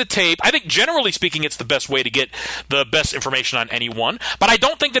watching the tape, I think generally speaking it's the best way to get the best information on anyone, but I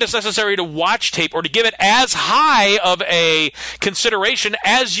don't think that it's necessary to watch tape or to give it as high of a consideration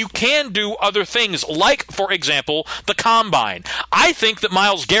as you can do other things, like, for example, the combine. I think that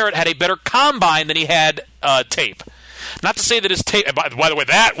Myles Garrett had a better combine than he had tape. Not to say that his tape, by the way,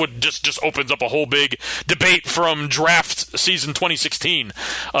 that would just opens up a whole big debate from draft season 2016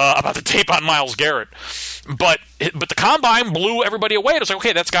 about the tape on Myles Garrett. But the combine blew everybody away. It was like,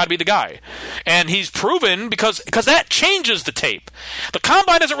 okay, that's got to be the guy. And he's proven, because that changes the tape. The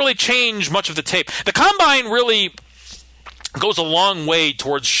combine doesn't really change much of the tape. The combine really goes a long way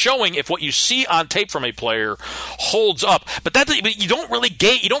towards showing if what you see on tape from a player holds up. But you don't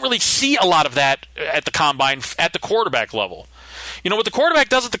really see a lot of that at the combine at the quarterback level. What the quarterback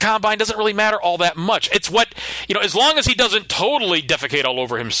does at the combine doesn't really matter all that much. It's what, as long as he doesn't totally defecate all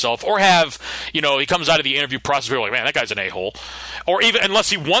over himself or have, he comes out of the interview process where you're like, man, that guy's an a-hole. Or even,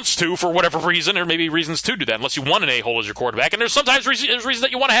 unless he wants to for whatever reason, or maybe reasons to do that, unless you want an a-hole as your quarterback. And there's sometimes reasons that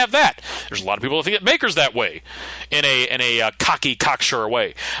you want to have that. There's a lot of people that think that Baker's that way, in a cocky, cocksure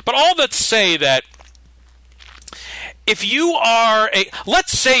way. But all that say that if you are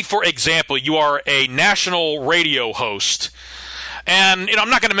let's say, for example, you are a national radio host. And,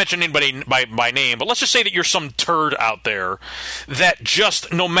 I'm not going to mention anybody by name, but let's just say that you're some turd out there that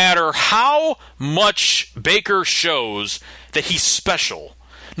just, no matter how much Baker shows that he's special,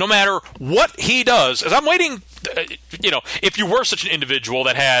 no matter what he does, as I'm waiting, if you were such an individual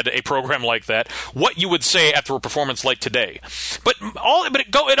that had a program like that, what you would say after a performance like today. But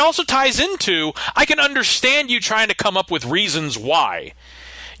it also ties into, I can understand you trying to come up with reasons why.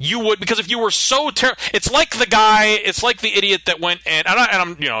 You would, because if you were so it's like the idiot that went and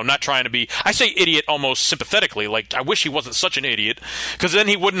I'm not trying to be, I say idiot almost sympathetically, like I wish he wasn't such an idiot, because then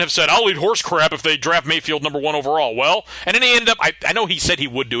he wouldn't have said, I'll eat horse crap if they draft Mayfield number 1 overall. Well, and then he ended up, I know he said he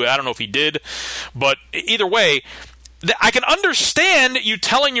would do it, I don't know if he did, but either way, I can understand you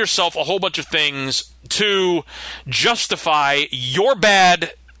telling yourself a whole bunch of things to justify your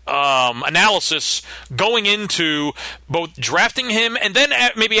bad analysis going into both drafting him and then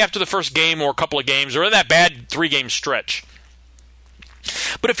maybe after the first game or a couple of games or that bad 3-game stretch.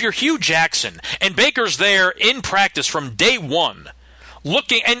 But if you're Hugh Jackson and Baker's there in practice from day one, look,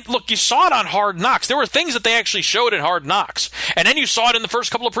 you saw it on Hard Knocks. There were things that they actually showed in Hard Knocks. And then you saw it in the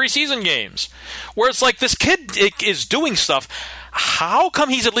first couple of preseason games where it's like, this kid is doing stuff. How come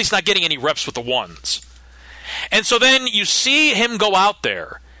he's at least not getting any reps with the ones? And so then you see him go out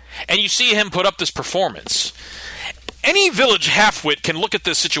there and you see him put up this performance. Any village halfwit can look at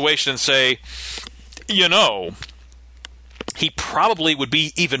this situation and say, he probably would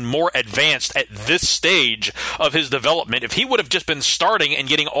be even more advanced at this stage of his development if he would have just been starting and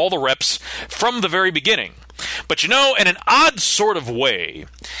getting all the reps from the very beginning. But in an odd sort of way,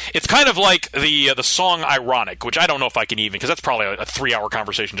 it's kind of like the song Ironic, which I don't know if I can even, because that's probably a 3-hour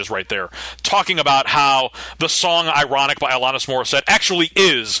conversation just right there, talking about how the song Ironic by Alanis Morissette actually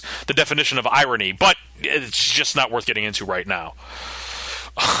is the definition of irony, but it's just not worth getting into right now.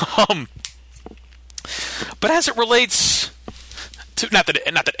 But as it relates not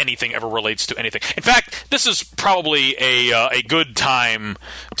that anything ever relates to anything. In fact, this is probably a good time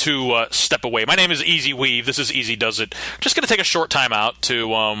to step away. My name is Easy Weave. This is Easy Does It. Just going to take a short time out to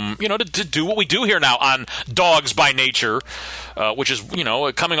to do what we do here now on Dogs by Nature, which is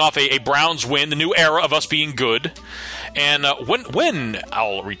coming off a Browns win, the new era of us being good. And when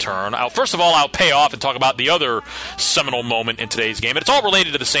I'll return, I'll pay off and talk about the other seminal moment in today's game. And it's all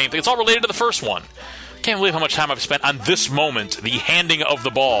related to the same thing. It's all related to the first one. Can't believe how much time I've spent on this moment, the handing of the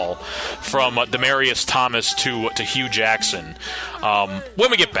ball from Demaryius Thomas to Hugh Jackson.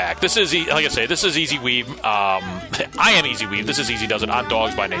 When we get back, this is Easy Weave. I am Easy Weave. This is Easy Does It on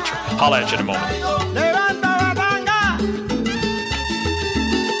Dogs by Nature. Holla at you in a moment.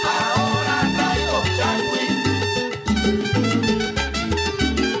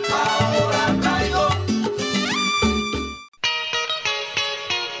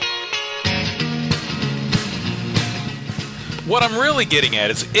 What I'm really getting at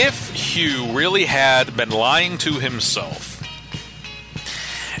is if Hugh really had been lying to himself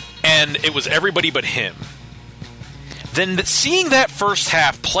and it was everybody but him, then seeing that first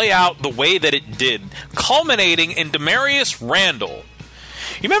half play out the way that it did, culminating in Demarius Randall.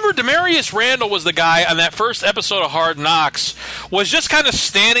 You remember Demarius Randall was the guy on that first episode of Hard Knocks, was just kind of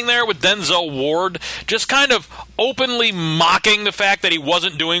standing there with Denzel Ward, just kind of openly mocking the fact that he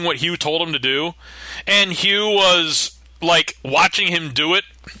wasn't doing what Hugh told him to do, and Hugh was like watching him do it,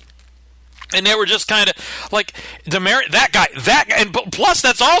 and they were just kind of like that guy, and plus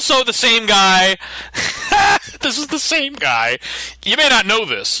that's also the same guy. This is the same guy. You may not know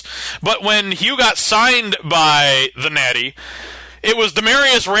this, but when Hugh got signed by the Natty, it was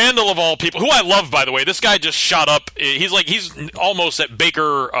Demarius Randall of all people, who I love, by the way. This guy just shot up. He's almost at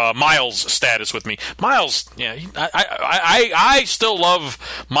Baker Miles status with me. Miles, yeah, I still love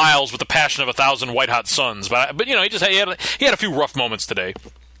Miles with the passion of 1,000 white hot suns, but he had a few rough moments today.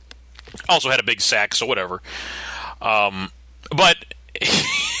 Also had a big sack, so whatever. But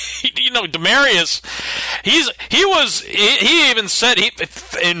Demarius, he even said,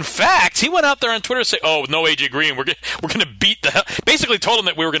 in fact, he went out there on Twitter and said, "Oh, no AJ Green, we're going to beat the hell." Basically told him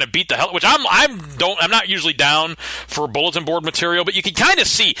that we were going to beat the hell, which I'm not usually down for bulletin board material, but you could kind of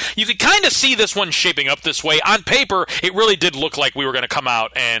see this one shaping up this way. On paper, it really did look like we were going to come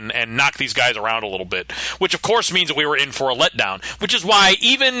out and knock these guys around a little bit, which of course means that we were in for a letdown, which is why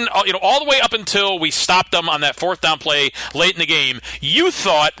even all the way up until we stopped them on that fourth down play late in the game, you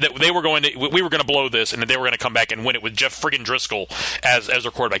thought that we were going to blow this and that they were going to come back and win it with Jeff friggin' Driscoll as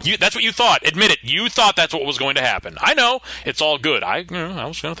their quarterback. That's what you thought. Admit it. You thought that's what was going to happen. I know. It's all good. I was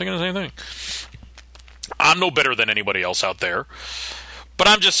kind of thinking the same thing. I'm no better than anybody else out there. But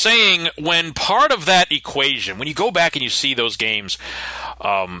I'm just saying, when part of that equation, when you go back and you see those games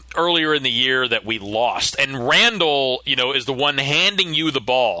earlier in the year that we lost, and Randall, is the one handing you the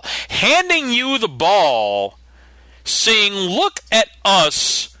ball, saying, "Look at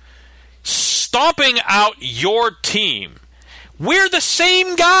us stomping out your team. We're the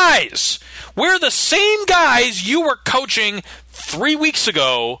same guys. We're the same guys you were coaching 3 weeks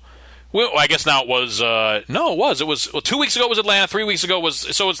ago." Well, I guess now it was, it was 2 weeks ago it was Atlanta, 3 weeks ago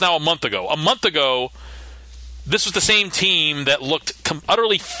so it's now a month ago. A month ago, this was the same team that looked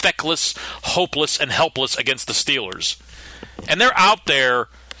utterly feckless, hopeless, and helpless against the Steelers. And they're out there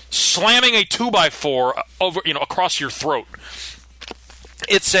slamming a 2x4 over, across your throat.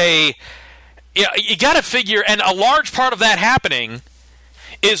 You got to figure, and a large part of that happening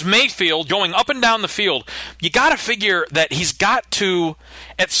is Mayfield going up and down the field. You got to figure that he's got to,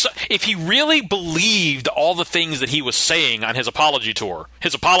 if he really believed all the things that he was saying on his apology tour,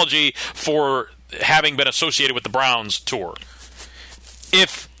 his apology for having been associated with the Browns tour,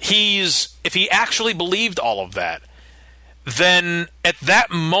 if he actually believed all of that, then at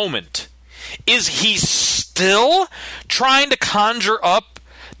that moment, is he still trying to conjure up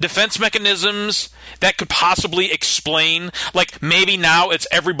defense mechanisms that could possibly explain, like maybe now it's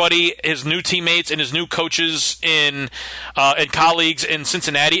everybody, his new teammates and his new coaches and colleagues in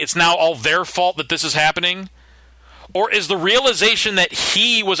Cincinnati, it's now all their fault that this is happening? Or is the realization that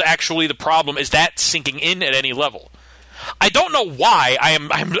he was actually the problem, is that sinking in at any level? I don't know why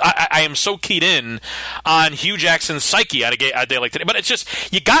I am so keyed in on Hugh Jackson's psyche on a day like today, but it's just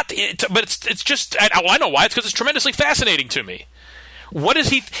it's just I know why. It's because it's tremendously fascinating to me. What is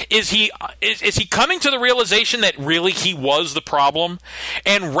he coming to the realization that really he was the problem,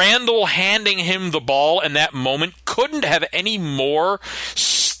 and Randall handing him the ball in that moment couldn't have any more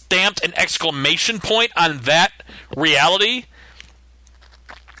stamped an exclamation point on that reality?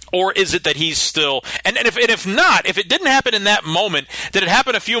 Or is it that he's still... And if not, if it didn't happen in that moment, did it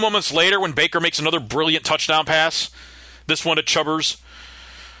happen a few moments later when Baker makes another brilliant touchdown pass? this one to Chubbers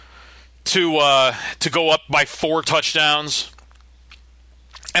to go up by 4 touchdowns.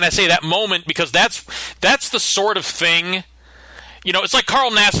 And I say that moment because that's the sort of thing, it's like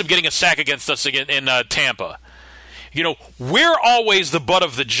Carl Nassib getting a sack against us again in Tampa. We're always the butt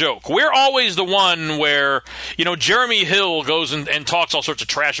of the joke. We're always the one where, Jeremy Hill goes and talks all sorts of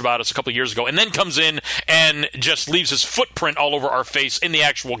trash about us a couple of years ago and then comes in and just leaves his footprint all over our face in the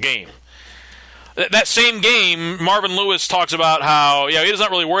actual game. That same game, Marvin Lewis talks about how, he's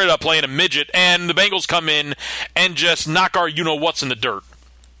not really worried about playing a midget, and the Bengals come in and just knock our you-know-whats in the dirt.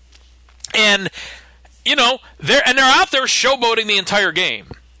 And, they're out there showboating the entire game.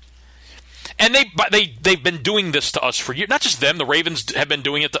 And they've been doing this to us for years. Not just them. The Ravens have been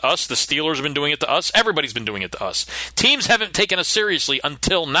doing it to us. The Steelers have been doing it to us. Everybody's been doing it to us. Teams haven't taken us seriously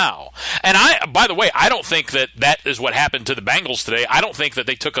until now. And by the way, I don't think that is what happened to the Bengals today. I don't think that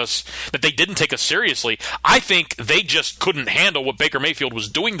they didn't take us seriously. I think they just couldn't handle what Baker Mayfield was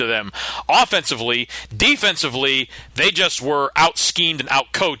doing to them offensively. Defensively, they just were out-schemed and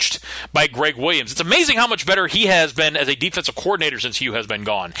out-coached by Greg Williams. It's amazing how much better he has been as a defensive coordinator since Hugh has been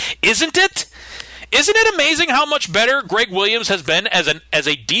gone. Isn't it? Isn't it amazing how much better Greg Williams has been as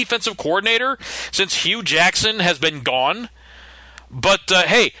a defensive coordinator since Hugh Jackson has been gone? But,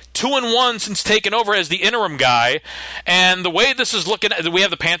 hey, 2-1 since taking over as the interim guy, and the way this is looking, we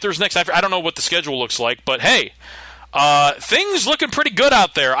have the Panthers next. I don't know what the schedule looks like, but, hey, things looking pretty good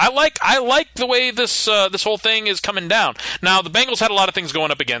out there. I like the way this whole thing is coming down. Now, the Bengals had a lot of things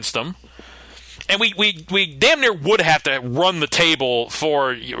going up against them. And we damn near would have to run the table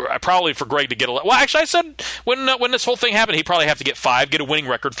probably for Greg to get a. Well, actually, I said when this whole thing happened, he'd probably have to get 5, get a winning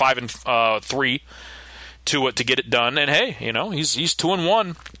record, 5-3, to get it done. And hey, he's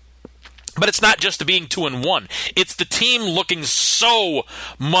 2-1. But it's not just being 2-1. It's the team looking so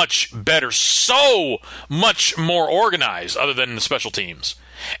much better, so much more organized, other than the special teams.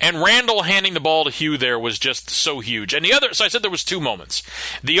 And Randall handing the ball to Hugh there was just so huge. And so I said there was 2 moments.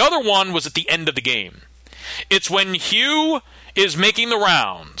 The other one was at the end of the game. It's when Hugh is making the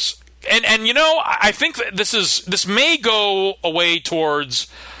rounds. And I think that this may go away towards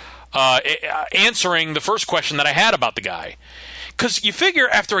answering the first question that I had about the guy. Because you figure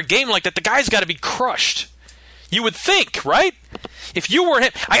after a game like that, the guy's got to be crushed. You would think, right? If you were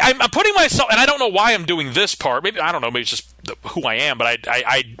him, I'm putting myself, and I don't know why I'm doing this part. Maybe I don't know. Maybe it's just who I am. But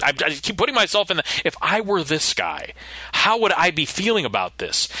I keep putting myself in. If I were this guy, how would I be feeling about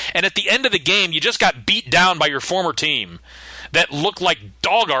this? And at the end of the game, you just got beat down by your former team that looked like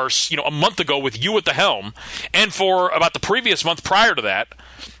dog arse, a month ago with you at the helm, and for about the previous month prior to that.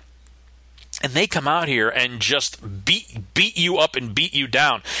 And they come out here and just beat you up and beat you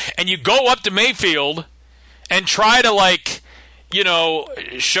down. And you go up to Mayfield and try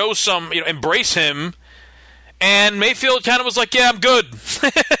to show some, embrace him. And Mayfield kind of was like, "Yeah, I'm good."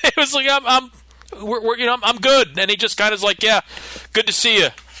 It was like, I'm good." And he just kind of was like, "Yeah, good to see you.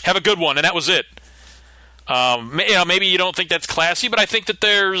 Have a good one." And that was it. Maybe you don't think that's classy, but I think that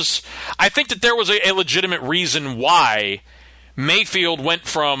there was a legitimate reason why Mayfield went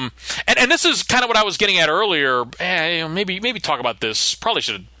from, and this is kind of what I was getting at earlier. Maybe talk about this. Probably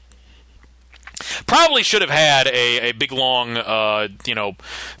should have had a big long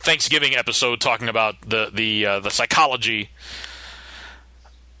Thanksgiving episode talking about the psychology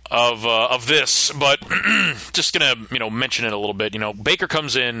of this, but just gonna mention it a little bit. Baker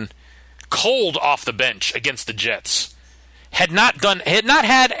comes in cold off the bench against the Jets. Had not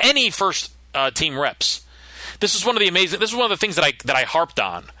had any first team reps. This is one of the things that I harped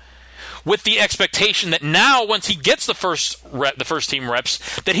on, with the expectation that now once he gets the first team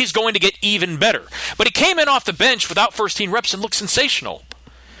reps, that he's going to get even better. But he came in off the bench without first team reps and looked sensational.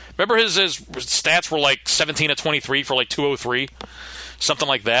 Remember his stats were like 17 of 23 for like 203, something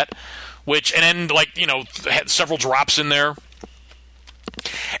like that. And then had several drops in there.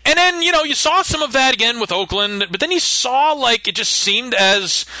 And then you saw some of that again with Oakland, but then you saw it just seemed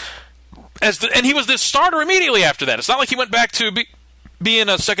and he was the starter immediately after that. It's not like he went back to being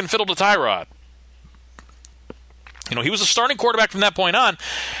a second fiddle to Tyrod. He was a starting quarterback from that point on,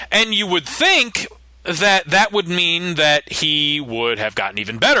 and you would think that would mean that he would have gotten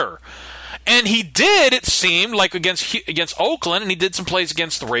even better. And he did, it seemed, like against Oakland, and he did some plays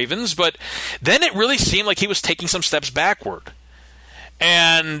against the Ravens, but then it really seemed like he was taking some steps backward.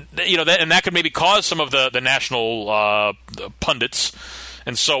 And that could maybe cause some of the national pundits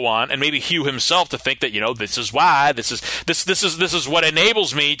and so on, and maybe Hugh himself to think that this is why this is what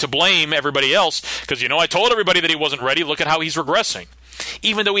enables me to blame everybody else, because I told everybody that he wasn't ready. Look at how he's regressing,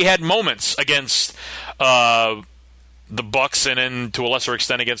 even though he had moments against the Bucs and then to a lesser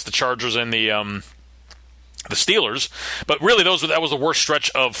extent against the Chargers and the the Steelers. But really, that was the worst stretch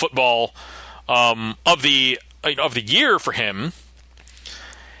of football of the year for him.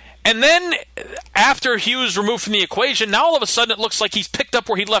 And then after he was removed from the equation, now all of a sudden it looks like he's picked up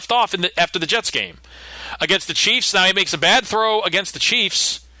where he left off after the Jets game against the Chiefs. Now he makes a bad throw against the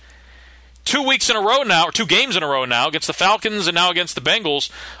Chiefs 2 weeks in a row now, or 2 games in a row now, against the Falcons and now against the Bengals.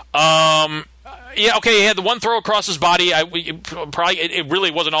 He had the one throw across his body. It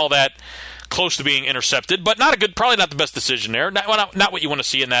really wasn't all that close to being intercepted, but probably not the best decision there. Not what you want to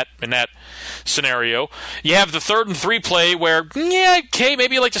see in that scenario. You have the 3rd and 3 play where,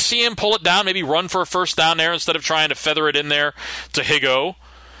 maybe you like to see him pull it down, maybe run for a first down there instead of trying to feather it in there to Higo.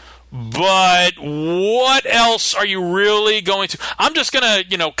 But what else are you really going to? I'm just gonna,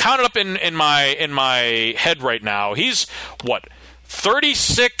 count it up in my head right now. He's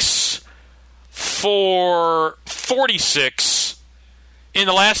 36 for 46 in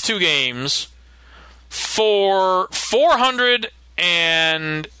the last 2 games for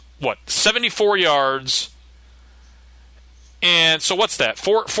 474 yards. And so what's that?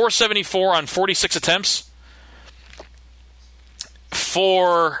 474 on 46 attempts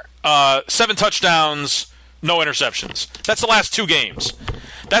for 7 touchdowns, no interceptions. That's the last 2 games.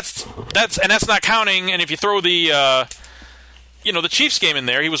 That's not counting. And if you throw the Chiefs game in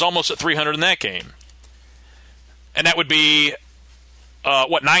there, he was almost at 300 in that game. And that would be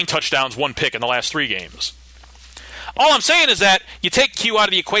 9 touchdowns, 1 pick in the last 3 games. All I'm saying is that you take Q out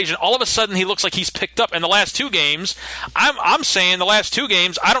of the equation, all of a sudden he looks like he's picked up. In the last 2 games, I'm saying the last 2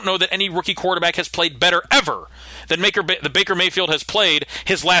 games, I don't know that any rookie quarterback has played better ever than the Baker Mayfield has played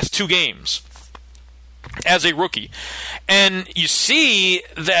his last 2 games as a rookie. And you see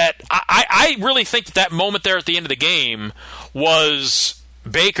that I really think that moment there at the end of the game was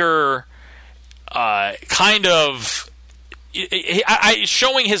Baker kind of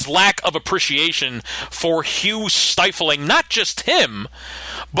showing his lack of appreciation for Hugh stifling not just him,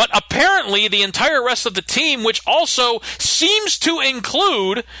 but apparently the entire rest of the team, which also seems to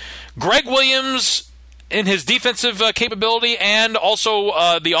include Greg Williams in his defensive capability and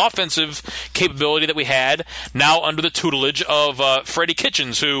also the offensive capability that we had now under the tutelage of Freddie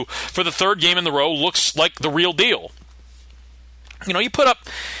Kitchens, who for the 3rd game in the row looks like the real deal. You put up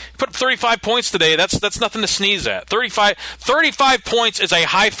 35 points today. That's nothing to sneeze at. 35 points is a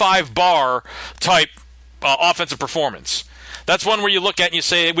high five bar type offensive performance. That's one where you look at and you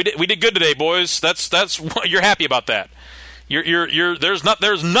say, we did good today, boys. That's you're happy about that. There's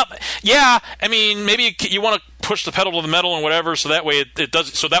nothing. Yeah, I mean, maybe you want to push the pedal to the metal and whatever, so that way it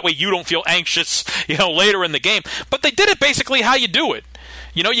does. So that way you don't feel anxious, later in the game. But they did it basically how you do it.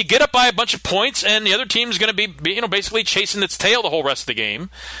 You get up by a bunch of points, and the other team's going to be basically chasing its tail the whole rest of the game.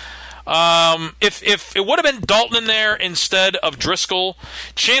 If it would have been Dalton in there instead of Driscoll,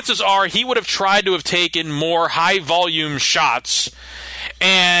 chances are he would have tried to have taken more high-volume shots,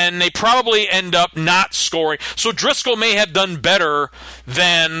 and they probably end up not scoring. So Driscoll may have done better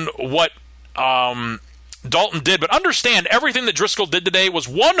than what Dalton did, but understand everything that Driscoll did today was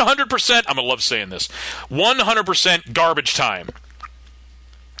 100%, I'm going to love saying this, 100% garbage time.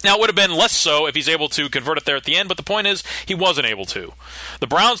 Now, it would have been less so if he's able to convert it there at the end, but the point is, he wasn't able to. The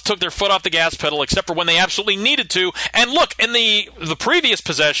Browns took their foot off the gas pedal, except for when they absolutely needed to. And look, in the previous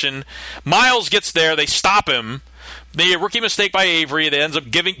possession, Miles gets there, they stop him. They a rookie mistake by Avery, that ends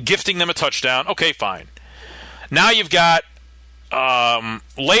up gifting them a touchdown. Okay, fine. Now you've got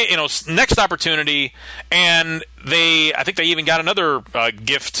next opportunity, and I think they even got another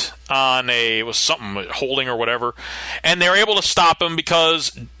gift on it was something holding or whatever, and they're able to stop him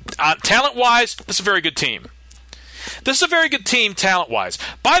because talent-wise, this is a very good team. This is a very good team talent-wise.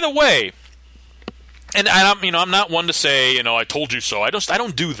 By the way, and I'm not one to say I told you so. I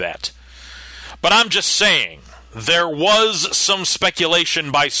don't do that, but I'm just saying there was some speculation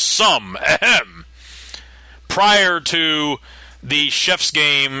by some prior to the Chef's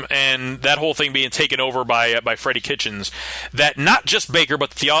game and that whole thing being taken over by Freddie Kitchens, that not just Baker,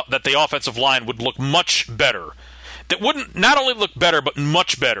 but that the offensive line would look much better. That wouldn't not only look better, but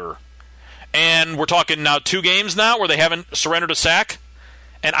much better. And we're talking now 2 games now where they haven't surrendered a sack.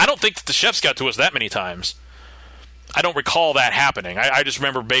 And I don't think that the Chefs got to us that many times. I don't recall that happening. I just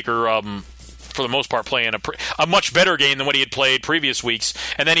remember Baker, for the most part, playing a much better game than what he had played previous weeks.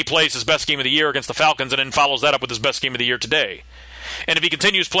 And then he plays his best game of the year against the Falcons and then follows that up with his best game of the year today. And if he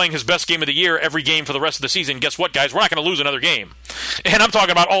continues playing his best game of the year every game for the rest of the season, guess what, guys? We're not going to lose another game. And I'm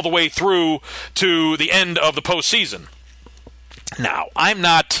talking about all the way through to the end of the postseason. Now, I'm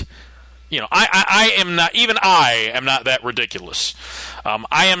not I am not, even I am not that ridiculous.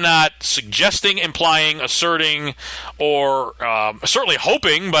 I am not suggesting, implying, asserting, or certainly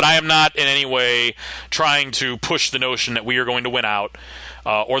hoping, but I am not in any way trying to push the notion that we are going to win out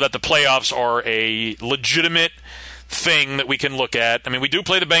or that the playoffs are a legitimate thing that we can look at. I mean, we do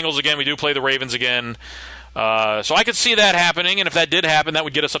play the Bengals again. We do play the Ravens again. So I could see that happening, and if that did happen, that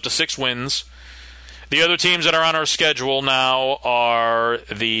would get us up to 6 wins. The other teams that are on our schedule now are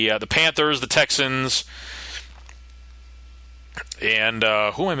the Panthers, the Texans, and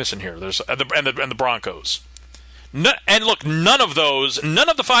who am I missing here? There's and the Broncos. And look, none of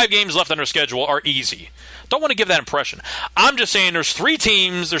the 5 games left on our schedule are easy. Don't want to give that impression. I'm just saying there's 3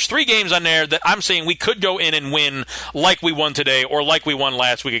 games on there that I'm saying we could go in and win like we won today or like we won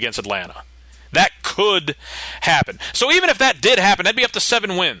last week against Atlanta. That could happen. So even if that did happen, that'd be up to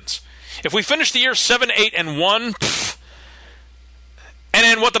 7 wins. If we finish the year 7-8-1, and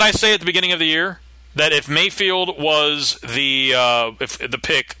then what did I say at the beginning of the year? That if Mayfield was the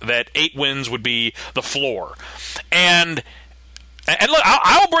pick, that 8 wins would be the floor. And look,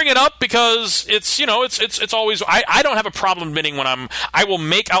 I'll bring it up because it's always I don't have a problem admitting when I will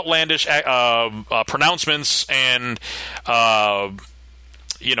make outlandish pronouncements and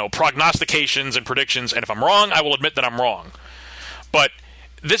prognostications and predictions, and if I'm wrong, I will admit that I'm wrong. But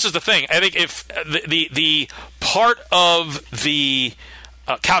this is the thing. I think if the part of the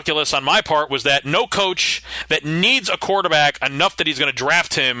calculus on my part was that no coach that needs a quarterback enough that he's going to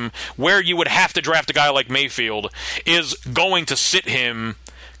draft him where you would have to draft a guy like Mayfield is going to sit him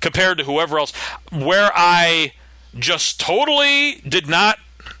compared to whoever else, where I just totally did not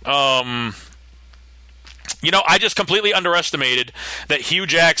I just completely underestimated that Hugh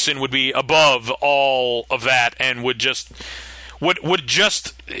Jackson would be above all of that and would do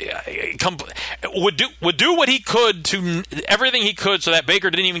what he could to everything he could so that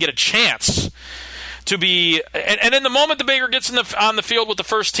Baker didn't even get a chance to be. And in the moment the Baker gets on the field with the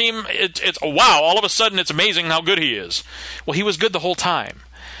first team, it's wow! All of a sudden, it's amazing how good he is. Well, he was good the whole time.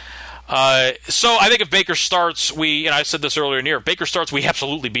 So I think if Baker starts, I said this earlier in the year, if Baker starts, we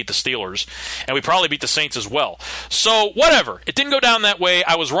absolutely beat the Steelers, and we probably beat the Saints as well. So whatever, it didn't go down that way.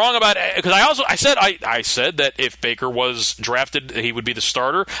 I was wrong about it because I said that if Baker was drafted, he would be the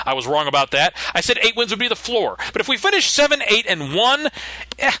starter. I was wrong about that. I said 8 wins would be the floor. But if we finish 7-8-1,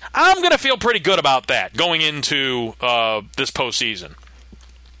 I'm going to feel pretty good about that going into this postseason.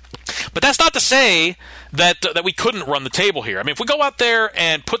 But that's not to say that we couldn't run the table here. I mean, if we go out there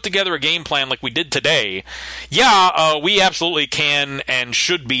and put together a game plan like we did today, we absolutely can and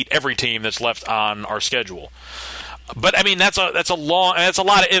should beat every team that's left on our schedule. But I mean, that's a lot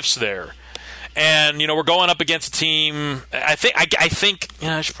of ifs there. And we're going up against a team. I do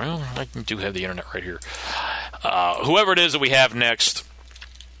have the internet right here. Whoever it is that we have next,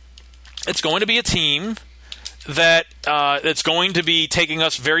 it's going to be a team that's going to be taking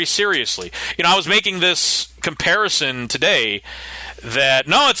us very seriously. I was making this comparison today that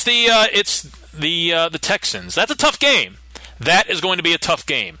it's the Texans. That's a tough game. That is going to be a tough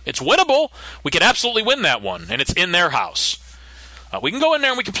game. It's winnable. We can absolutely win that one, and it's in their house. We can go in there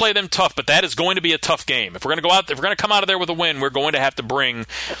and we can play them tough, but that is going to be a tough game. If we're going to come out of there with a win, we're going to have to bring,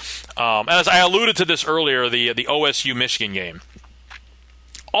 as I alluded to this earlier, the OSU Michigan game.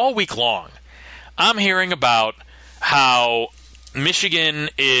 All week long, I'm hearing about how Michigan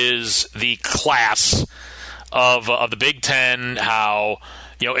is the class of the Big Ten. How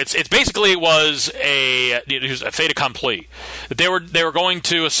it's basically was a fait accompli. That they were going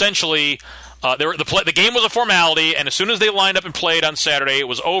to essentially. The game was a formality, and as soon as they lined up and played on Saturday, it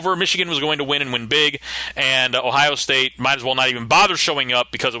was over. Michigan was going to win and win big, and Ohio State might as well not even bother showing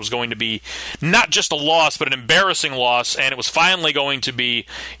up because it was going to be not just a loss, but an embarrassing loss, and it was finally going to be,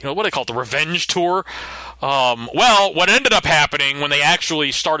 what do they call it, the revenge tour? Well, what ended up happening when they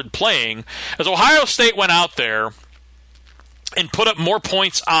actually started playing is Ohio State went out there and put up more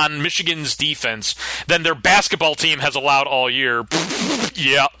points on Michigan's defense than their basketball team has allowed all year.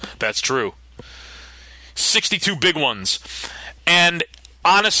 Yeah, that's true. 62 big ones. And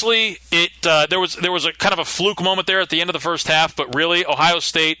honestly, there was a kind of a fluke moment there at the end of the first half, but really Ohio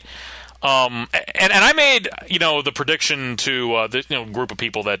State and I made the prediction to the group of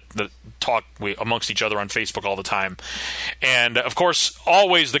people that talk amongst each other on Facebook all the time, and of course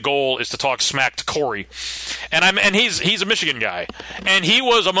always the goal is to talk smack to Corey, and he's a Michigan guy, and he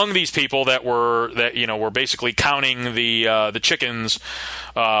was among these people that were basically counting the chickens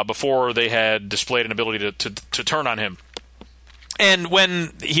before they had displayed an ability to turn on him. And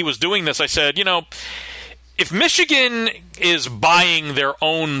when he was doing this, I said, if Michigan is buying their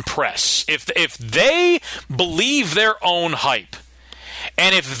own press, if they believe their own hype,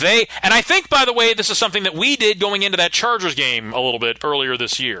 And and I think, by the way, this is something that we did going into that Chargers game a little bit earlier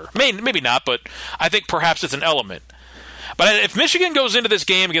this year. Maybe not, but I think perhaps it's an element. But if Michigan goes into this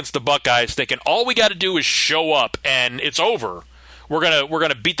game against the Buckeyes thinking all we got to do is show up and it's over, we're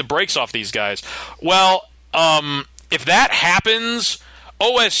gonna beat the brakes off these guys. Well, if that happens,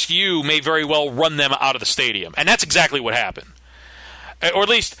 OSU may very well run them out of the stadium, and that's exactly what happened. Or at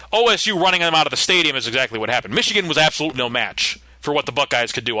least OSU running them out of the stadium is exactly what happened. Michigan was absolutely no match for what the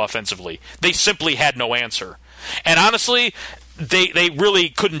Buckeyes could do offensively. They simply had no answer. And honestly, they really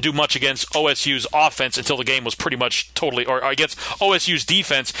couldn't do much against OSU's offense until the game was pretty much totally, or against OSU's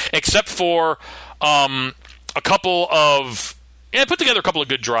defense, except for a couple of, put together a couple of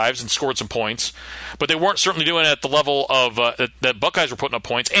good drives and scored some points, but they weren't certainly doing it at the level of that Buckeyes were putting up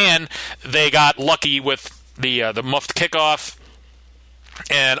points, and they got lucky with the muffed kickoff.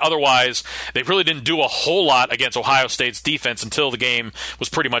 And otherwise, they really didn't do a whole lot against Ohio State's defense until the game was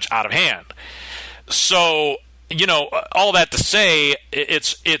pretty much out of hand. So, all that to say,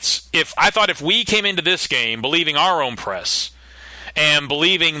 if we came into this game believing our own press and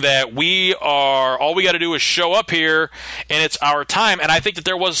believing that all we got to do is show up here and it's our time, and I think that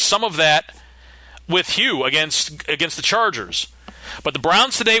there was some of that with Hugh against the Chargers. But the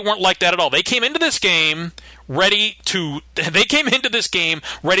Browns today weren't like that at all. They came into this game ready to punch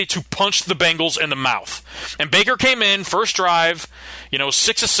the Bengals in the mouth. And Baker came in, first drive,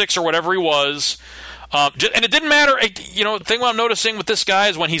 6 of 6 or whatever he was. And it didn't matter. The thing I'm noticing with this guy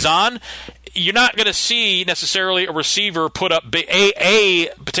is when he's on, you're not going to see necessarily a receiver put up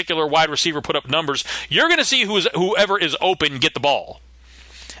a particular wide receiver put up numbers. You're going to see whoever is open get the ball.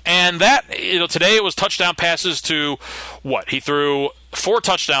 And that, today it was touchdown passes to what? He threw 4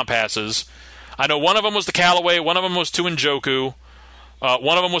 touchdown passes. I know one of them was to Callaway, one of them was to Njoku,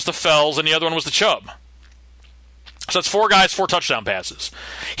 one of them was to Fells, and the other one was to Chubb. So that's 4 guys, 4 touchdown passes.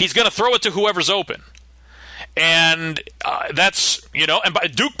 He's going to throw it to whoever's open. And that's, and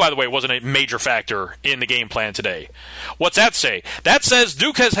Duke, by the way, wasn't a major factor in the game plan today. What's that say? That says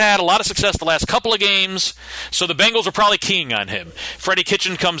Duke has had a lot of success the last couple of games, so the Bengals are probably keying on him. Freddie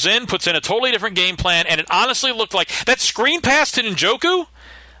Kitchen comes in, puts in a totally different game plan, and it honestly looked like that screen pass to Njoku.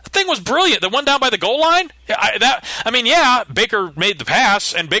 The thing was brilliant. The one down by the goal line. Baker made the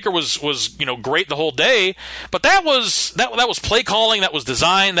pass, and Baker was great the whole day. But that was play calling. That was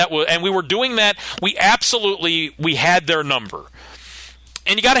design. And we were doing that. We had their number.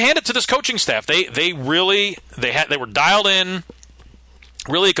 And you got to hand it to this coaching staff. They were dialed in.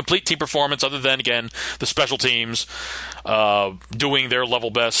 Really a complete team performance. Other than again the special teams doing their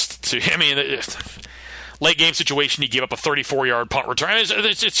level best to. Late game situation, he gave up a 34-yard punt return.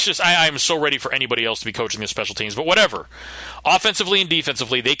 It's just I'm so ready for anybody else to be coaching the special teams, but whatever. Offensively and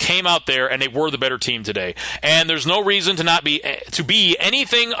defensively, they came out there and they were the better team today. And there's no reason to be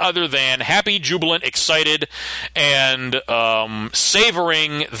anything other than happy, jubilant, excited, and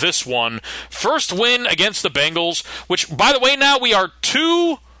savoring this one. First win against the Bengals, which, by the way, now we are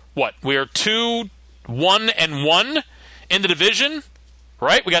 2-1-1 in the division.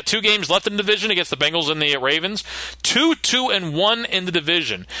 Right? We got 2 games left in the division against the Bengals and the Ravens. 2-1 in the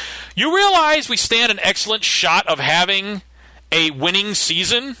division. You realize we stand an excellent shot of having a winning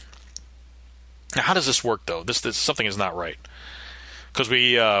season? Now, how does this work, though? This something is not right. Because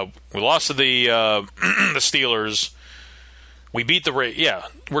we lost to the the Steelers. We beat the Ravens. Yeah.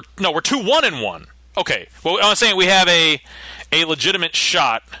 We're 2-1-1. Okay. Well, I'm saying we have a legitimate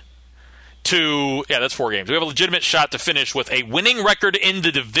shot that's 4 games. We have a legitimate shot to finish with a winning record in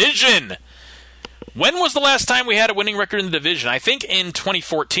the division. When was the last time we had a winning record in the division? I think in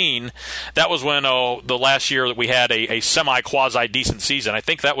 2014. That was when the last year that we had a semi-quasi-decent season. I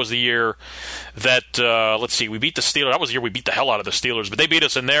think that was the year that, we beat the Steelers. That was the year we beat the hell out of the Steelers, but they beat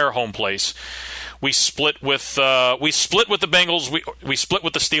us in their home place. We split with the Bengals. We split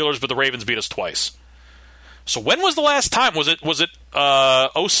with the Steelers, but the Ravens beat us twice. So when was the last time? Was it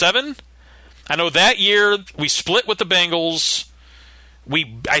 07? I know that year we split with the Bengals.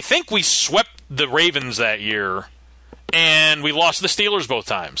 I think we swept the Ravens that year, and we lost to the Steelers both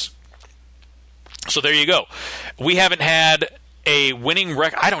times. So there you go. We haven't had a winning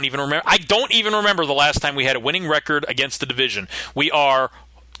record. I don't even remember the last time we had a winning record against the division. We are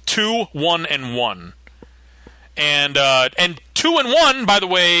 2-1-1, and 2-1, by the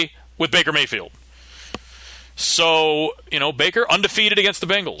way, with Baker Mayfield. So, Baker undefeated against the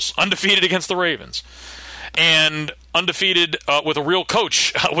Bengals, undefeated against the Ravens. and undefeated with a real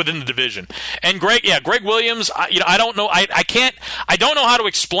coach within the division. And Greg Williams, I don't know. I don't know how to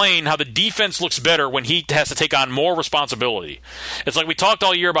explain how the defense looks better when he has to take on more responsibility. It's like we talked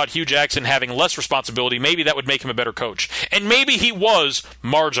all year about Hugh Jackson having less responsibility. Maybe that would make him a better coach. And maybe he was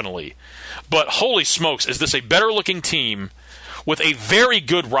marginally. But holy smokes, is this a better-looking team with a very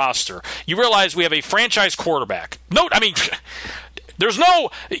good roster? You realize we have a franchise quarterback. You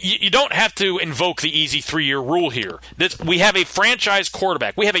don't have to invoke the easy 3-year rule here. We have a franchise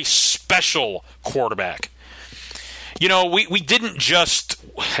quarterback. We have a special quarterback. We didn't just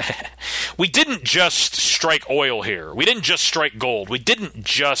strike oil here. We didn't just strike gold. We didn't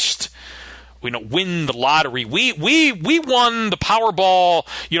just win the lottery. We won the Powerball,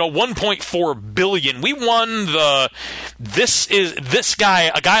 $1.4 billion. We won a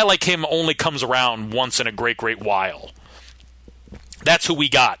guy like him only comes around once in a great while. That's who we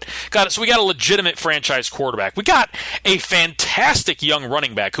got. So we got a legitimate franchise quarterback. We got a fantastic young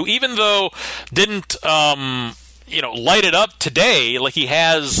running back who, even though didn't light it up today like he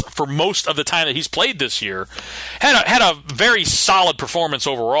has for most of the time that he's played this year, had a very solid performance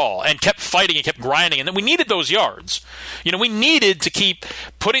overall and kept fighting and kept grinding. And then we needed those yards. We needed to keep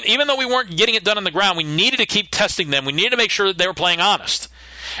even though we weren't getting it done on the ground, we needed to keep testing them. We needed to make sure that they were playing honest,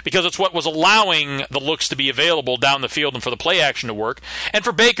 because it's what was allowing the looks to be available down the field and for the play action to work, and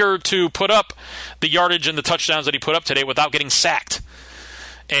for Baker to put up the yardage and the touchdowns that he put up today without getting sacked.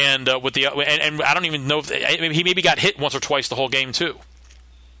 And and I don't even know if he maybe got hit once or twice the whole game too.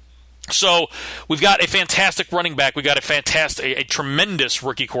 So we've got a fantastic running back. We've got a tremendous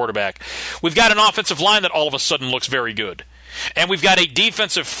rookie quarterback. We've got an offensive line that all of a sudden looks very good. And we've got a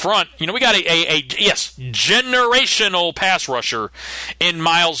defensive front. We got a generational pass rusher in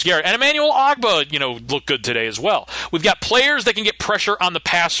Myles Garrett. And Emmanuel Ogbah, looked good today as well. We've got players that can get pressure on the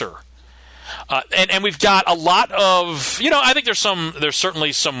passer. And we've got a lot of, I think there's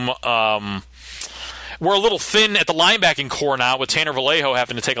certainly some, we're a little thin at the linebacking core now with Tanner Vallejo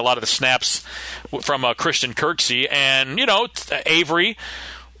having to take a lot of the snaps from Christian Kirksey. And, Avery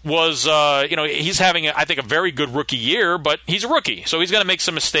was, he's having, I think, a very good rookie year, but he's a rookie, so he's going to make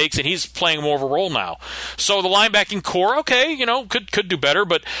some mistakes, and he's playing more of a role now. So the linebacking core, okay, could do better,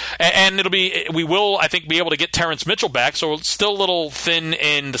 but and we will, I think, be able to get Terrence Mitchell back. So it's still a little thin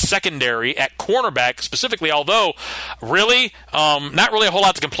in the secondary at cornerback specifically. Although, really, not really a whole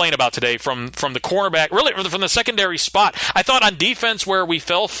lot to complain about today from the cornerback, really from the secondary spot. I thought on defense where we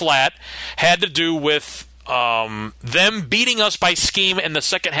fell flat had to do with them beating us by scheme in the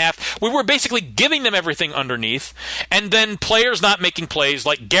second half. We were basically giving them everything underneath, and then players not making plays,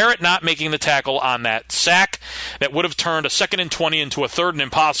 like Garrett not making the tackle on that sack that would have turned a 2nd and 20 into a 3rd and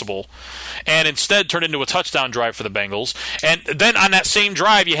impossible, and instead turned into a touchdown drive for the Bengals. And then on that same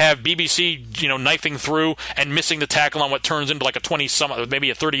drive, you have BBC, knifing through and missing the tackle on what turns into like a 20-some, maybe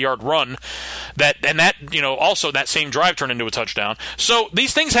a 30-yard run. Also that same drive turned into a touchdown. So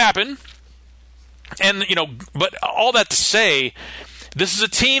these things happen. And, but all that to say, this is a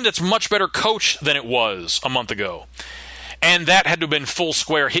team that's much better coached than it was a month ago. And that had to have been full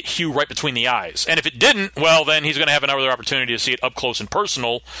square, hit Hugh right between the eyes. And if it didn't, well, then he's going to have another opportunity to see it up close and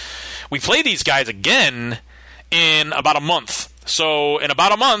personal. We play these guys again in about a month. So in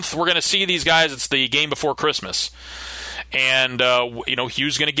about a month, we're going to see these guys. It's the game before Christmas. And,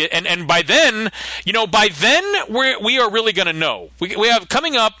 Hugh's going to get... And by then, we are really going to know. We have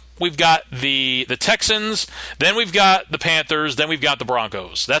coming up, we've got the Texans, then we've got the Panthers, then we've got the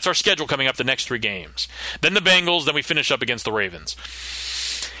Broncos. That's our schedule coming up the next 3 games. Then the Bengals, then we finish up against the Ravens.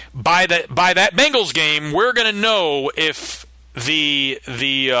 By that Bengals game, we're going to know if the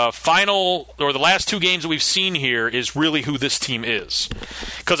final or the last 2 games that we've seen here is really who this team is.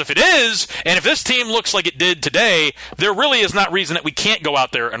 Because if it is, and if this team looks like it did today, there really is not reason that we can't go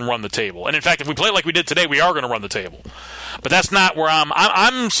out there and run the table. And in fact, if we play like we did today, we are going to run the table. But that's not where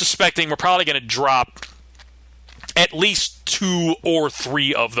I'm suspecting we're probably going to drop at least 2 or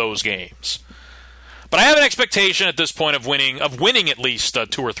 3 of those games. But I have an expectation at this point of winning at least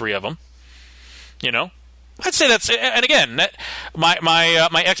 2 or 3 of them. I'd say that's, and again,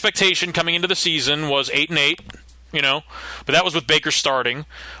 my expectation coming into the season was 8-8, but that was with Baker starting.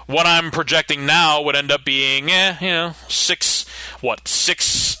 What I'm projecting now would end up being,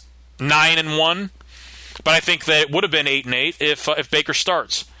 6-9-1. But I think that it would have been 8-8 if Baker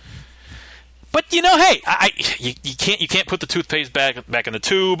starts. But hey, you can't put the toothpaste back in the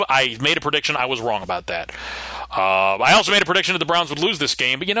tube. I made a prediction. I was wrong about that. I also made a prediction that the Browns would lose this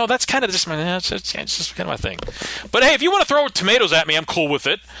game, but that's kind of just it's just kind of my thing. But hey, if you want to throw tomatoes at me, I'm cool with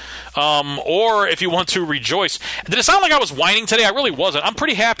it. Or if you want to rejoice. Did it sound like I was whining today? I really wasn't. I'm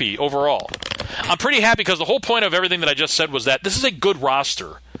pretty happy overall. I'm pretty happy because the whole point of everything that I just said was that this is a good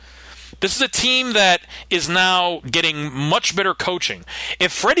roster. This is a team that is now getting much better coaching.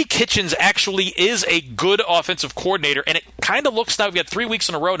 If Freddie Kitchens actually is a good offensive coordinator, and it kind of looks now, we've got 3 weeks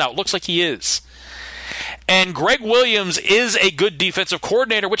in a row now, it looks like he is. And Greg Williams is a good defensive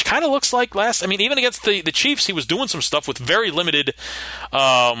coordinator, which kind of looks like even against the Chiefs, he was doing some stuff with very limited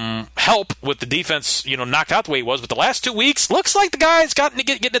help with the defense, knocked out the way he was. But the last 2 weeks, looks like the guy's gotten to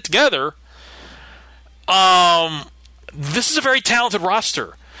getting it together. This is a very talented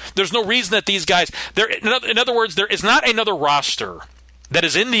roster. There's no reason that these guys... in other words, there is not another roster that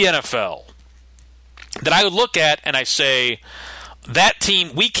is in the NFL that I would look at and I say... that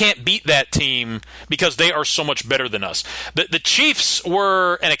team, we can't beat that team because they are so much better than us. The Chiefs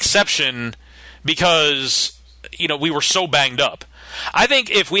were an exception because, we were so banged up. I think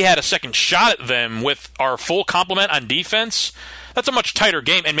if we had a second shot at them with our full complement on defense, that's a much tighter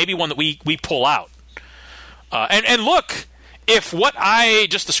game and maybe one that we pull out. And look, if what I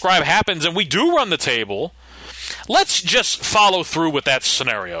just described happens and we do run the table, let's just follow through with that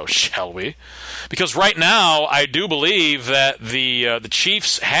scenario, shall we? Because right now, I do believe that the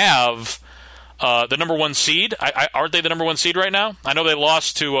Chiefs have the number one seed. Aren't they the number one seed right now? I know they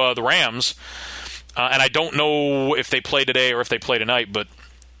lost to the Rams, and I don't know if they play today or if they play tonight,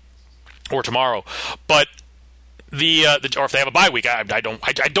 or tomorrow. But or if they have a bye week, I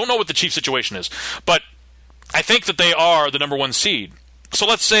don't know what the Chiefs situation is. But I think that they are the number one seed. So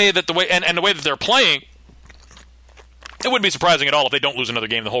let's say that the way and the way that they're playing. It wouldn't be surprising at all if they don't lose another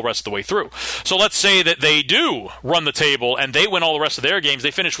game the whole rest of the way through. So let's say that they do run the table and they win all the rest of their games. They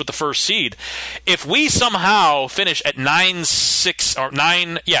finish with the first seed. If we somehow finish at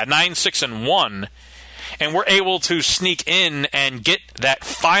 9-6-1, and we're able to sneak in and get that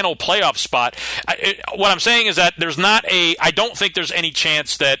final playoff spot, what I'm saying is that I don't think there's any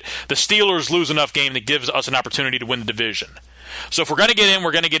chance that the Steelers lose enough game that gives us an opportunity to win the division. So if we're going to get in,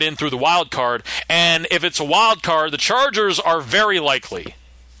 we're going to get in through the wild card. And if it's a wild card, the Chargers are very likely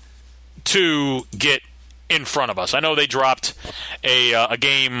to get in front of us. I know they dropped a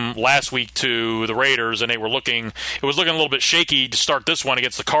game last week to the Raiders, and it was looking a little bit shaky to start this one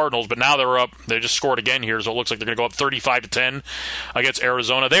against the Cardinals, but now they're up. They just scored again here, so it looks like they're going to go up 35-10 against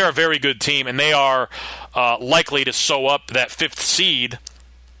Arizona. They are a very good team, and they are likely to sew up that fifth seed.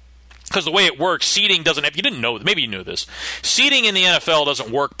 Because the way it works, seeding doesn't have... You didn't know... Maybe you knew this. Seeding in the NFL doesn't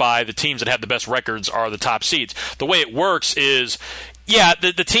work by the teams that have the best records are the top seeds. The way it works is... Yeah,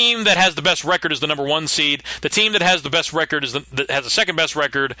 the team that has the best record is the number one seed. The team that has the best record has the second best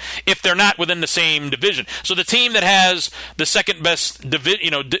record if they're not within the same division. So the team that has the second best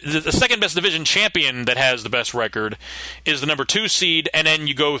the second best division champion that has the best record is the number 2 seed, and then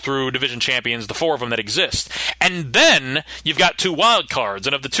you go through division champions, the 4 of them that exist. And then you've got 2 wild cards,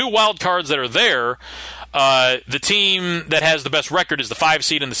 and of the 2 wild cards that are there, the team that has the best record is the 5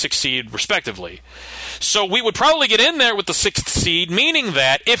 seed and the 6 seed, respectively. So we would probably get in there with the 6th seed, meaning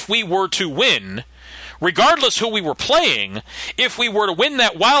that if we were to win, regardless who we were playing, if we were to win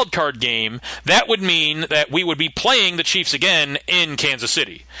that wild card game, that would mean that we would be playing the Chiefs again in Kansas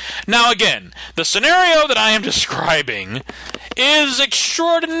City. Now again, the scenario that I am describing is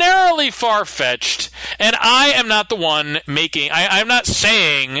extraordinarily far-fetched, and I am not the one making... I'm not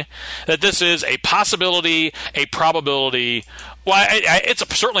saying that this is a possibility, a probability... Well, it's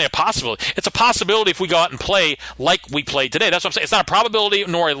certainly a possibility. It's a possibility if we go out and play like we played today. That's what I'm saying. It's not a probability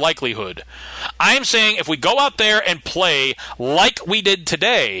nor a likelihood. I'm saying if we go out there and play like we did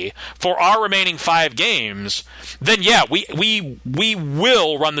today for our remaining 5 games, then yeah, we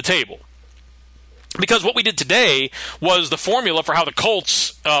will run the table. Because what we did today was the formula for how the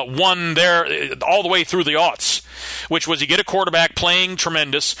Colts won all the way through the aughts, which was you get a quarterback playing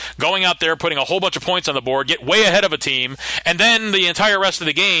tremendous, going out there, putting a whole bunch of points on the board, get way ahead of a team, and then the entire rest of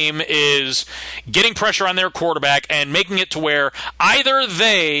the game is getting pressure on their quarterback and making it to where either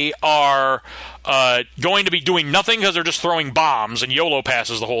they are going to be doing nothing because they're just throwing bombs and YOLO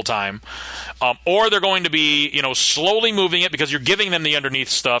passes the whole time, or they're going to be slowly moving it because you're giving them the underneath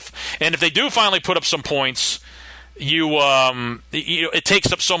stuff. And if they do finally put up some points, it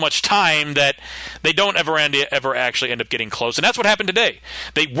takes up so much time that they don't ever actually end up getting close. And that's what happened today.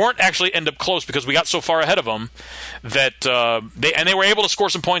 They weren't actually end up close because we got so far ahead of them that they were able to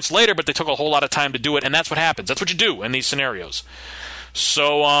score some points later, but they took a whole lot of time to do it. And that's what happens. That's what you do in these scenarios.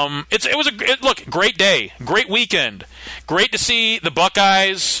 So it was a great day, great weekend, great to see the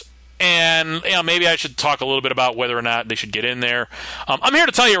Buckeyes and maybe I should talk a little bit about whether or not they should get in there. I'm here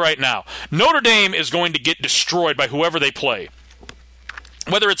to tell you right now, Notre Dame is going to get destroyed by whoever they play,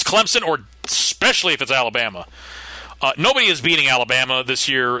 whether it's Clemson or especially if it's Alabama. Nobody is beating Alabama this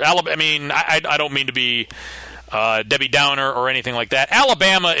year. I don't mean to be Debbie Downer or anything like that.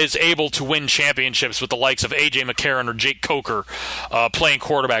 Alabama is able to win championships with the likes of A.J. McCarron or Jake Coker playing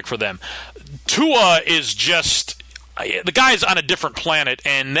quarterback for them. Tua is just... the guy's on a different planet,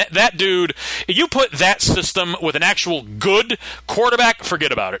 and that dude, you put that system with an actual good quarterback,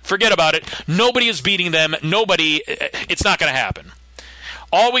 forget about it. Forget about it. Nobody is beating them. It's not going to happen.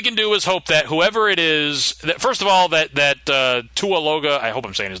 All we can do is hope that whoever it is, first of all, that Tua Loga, I hope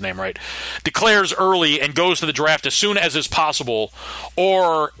I'm saying his name right, declares early and goes to the draft as soon as is possible,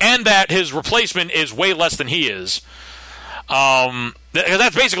 and that his replacement is way less than he is.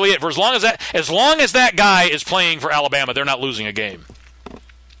 That's basically it. For as long as that guy is playing for Alabama, they're not losing a game,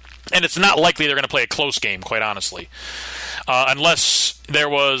 and it's not likely they're going to play a close game, quite honestly. Unless there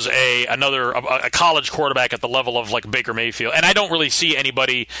was a college quarterback at the level of like Baker Mayfield. And I don't really see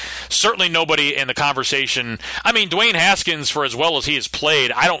anybody, certainly nobody in the conversation. I mean, Dwayne Haskins, for as well as he has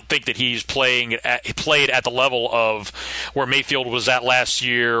played, I don't think that he's played at the level of where Mayfield was at last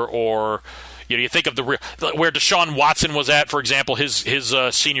year, or you think of where Deshaun Watson was at, for example, his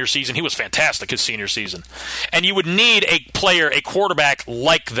senior season. He was fantastic his senior season. And you would need a quarterback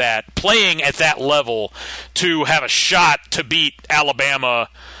like that, playing at that level, to have a shot to beat Alabama,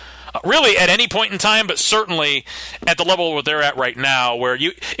 really at any point in time, but certainly at the level where they're at right now, where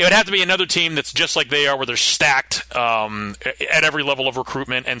it would have to be another team that's just like they are, where they're stacked at every level of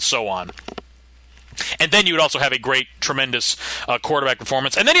recruitment and so on. And then you would also have a great, tremendous quarterback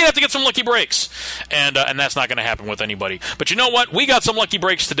performance. And then you'd have to get some lucky breaks. And that's not going to happen with anybody. But you know what? We got some lucky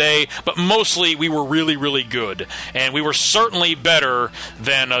breaks today, but mostly we were really, really good. And we were certainly better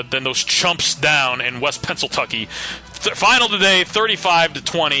than those chumps down in West Pennsylvania. Final today,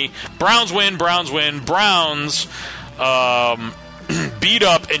 35-20. Browns win. Browns beat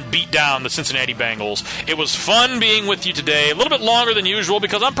up and beat down the Cincinnati Bengals. It was fun being with you today. A little bit longer than usual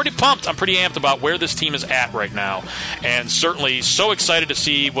because I'm pretty pumped. I'm pretty amped about where this team is at right now. And certainly so excited to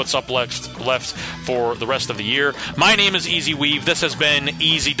see what's up left for the rest of the year. My name is Easy Weave. This has been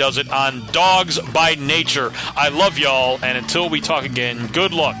Easy Does It on Dogs by Nature. I love y'all, and until we talk again,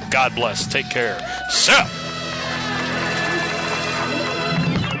 good luck. God bless. Take care. So.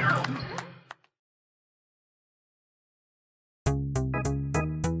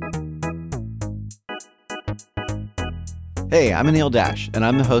 Hey, I'm Anil Dash, and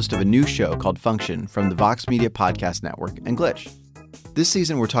I'm the host of a new show called Function from the Vox Media Podcast Network and Glitch. This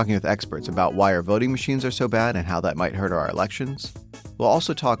season, we're talking with experts about why our voting machines are so bad and how that might hurt our elections. We'll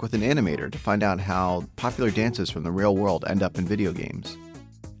also talk with an animator to find out how popular dances from the real world end up in video games.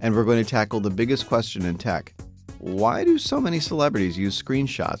 And we're going to tackle the biggest question in tech. Why do so many celebrities use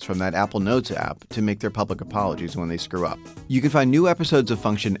screenshots from that Apple Notes app to make their public apologies when they screw up? You can find new episodes of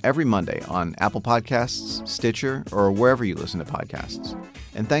Function every Monday on Apple Podcasts, Stitcher, or wherever you listen to podcasts.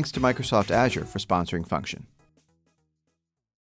 And thanks to Microsoft Azure for sponsoring Function.